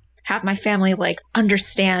have my family like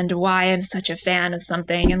understand why I'm such a fan of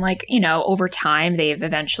something, and like over time they're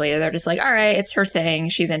just like, all right, it's her thing,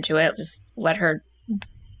 she's into it, just let her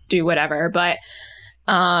do whatever. But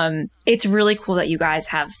it's really cool that you guys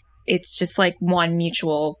have. It's just like one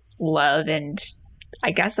mutual love and I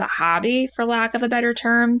guess a hobby, for lack of a better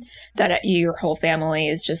term, that your whole family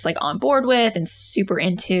is just like on board with and super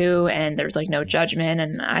into, and there's like no judgment.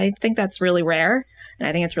 And I think that's really rare, and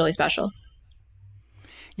I think it's really special.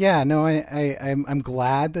 Yeah, no, I'm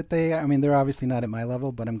glad that they are. I mean, they're obviously not at my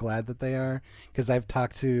level, but I'm glad that they are, because I've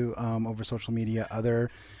talked to over social media other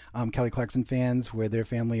Kelly Clarkson fans where their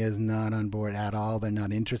family is not on board at all. They're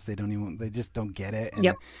not interested. They just don't get it.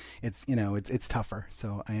 And it's it's tougher.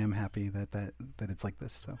 So I am happy that it's like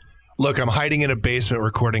this. So. Look, I'm hiding in a basement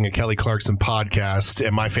recording a Kelly Clarkson podcast,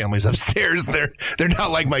 and my family's upstairs. They're not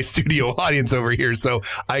like my studio audience over here, so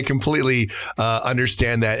I completely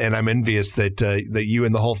understand that, and I'm envious that you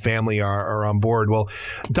and the whole family are on board. Well,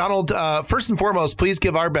 Donald, first and foremost, please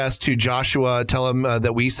give our best to Joshua. Tell him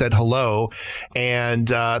that we said hello, and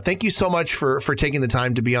thank you so much for taking the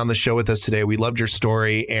time to be on the show with us today. We loved your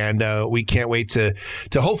story, and we can't wait to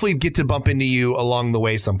hopefully get to bump into you along the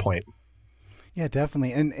way some point. Yeah,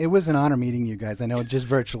 definitely. And it was an honor meeting you guys. I know just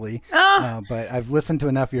virtually, but I've listened to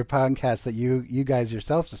enough of your podcasts that you guys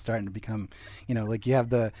yourselves are starting to become, like you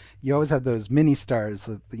always have those mini stars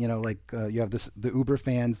that, you have the Uber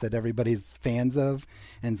fans that everybody's fans of.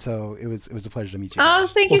 And so it was a pleasure to meet you guys. Oh,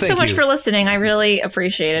 thank you so much for listening. I really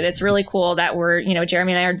appreciate it. It's really cool that we're,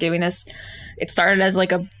 Jeremy and I are doing this. It started as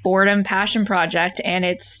like a boredom passion project, and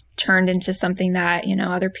it's turned into something that,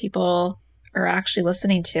 other people are actually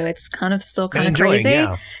listening to. It's kind of still kind of crazy,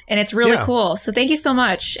 and it's really cool. So thank you so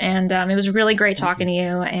much. And it was really great talking to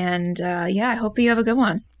you. And I hope you have a good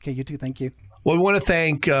one. Okay, you too. Thank you. Well, we want to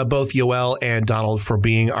thank both Yoel and Donald for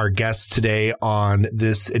being our guests today on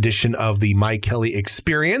this edition of the My Kelly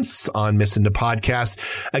Experience on Missing the Podcast.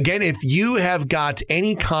 Again, if you have got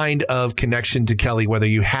any kind of connection to Kelly, whether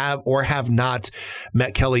you have or have not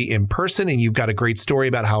met Kelly in person, and you've got a great story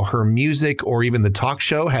about how her music or even the talk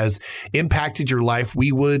show has impacted your life,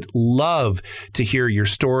 we would love to hear your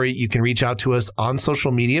story. You can reach out to us on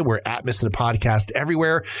social media. We're at Missing the Podcast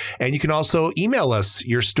everywhere. And you can also email us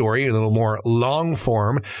your story, a little more long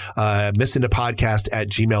form,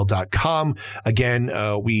 missingthepodcast@gmail.com. Again,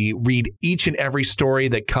 we read each and every story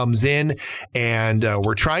that comes in, and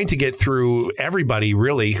we're trying to get through everybody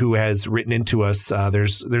really who has written into us.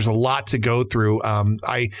 There's a lot to go through.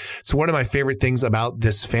 So one of my favorite things about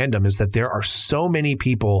this fandom is that there are so many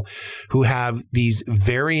people who have these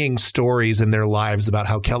varying stories in their lives about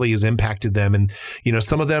how Kelly has impacted them. And,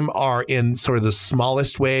 some of them are in sort of the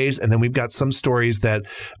smallest ways. And then we've got some stories that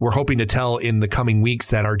we're hoping to tell in the coming weeks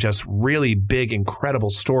that are just really big, incredible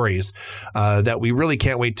stories that we really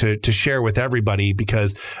can't wait to share with everybody,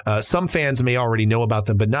 because some fans may already know about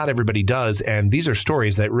them, but not everybody does. And these are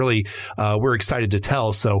stories that really we're excited to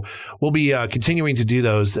tell. So we'll be continuing to do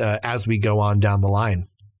those as we go on down the line.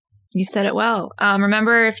 You said it well.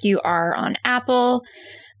 Remember, if you are on Apple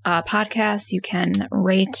podcasts, you can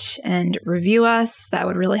rate and review us. That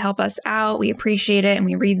would really help us out. We appreciate it and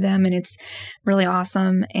we read them, and it's really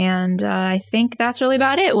awesome. And I think that's really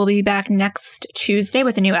about it. We'll be back next Tuesday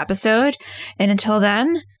with a new episode. And until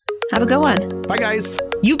then, have a good one. Bye, guys.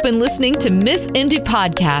 You've been listening to Miss Indie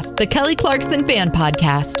Podcast, the Kelly Clarkson Fan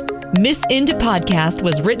Podcast. Miss Indie Podcast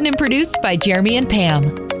was written and produced by Jeremy and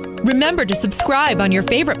Pam. Remember to subscribe on your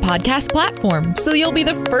favorite podcast platform so you'll be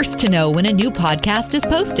the first to know when a new podcast is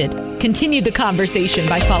posted. Continue the conversation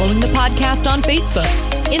by following the podcast on Facebook,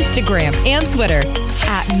 Instagram, and Twitter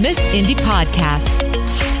at Miss Indie Podcast.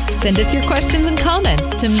 Send us your questions and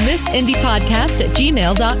comments to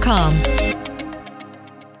missindiepodcast@gmail.com.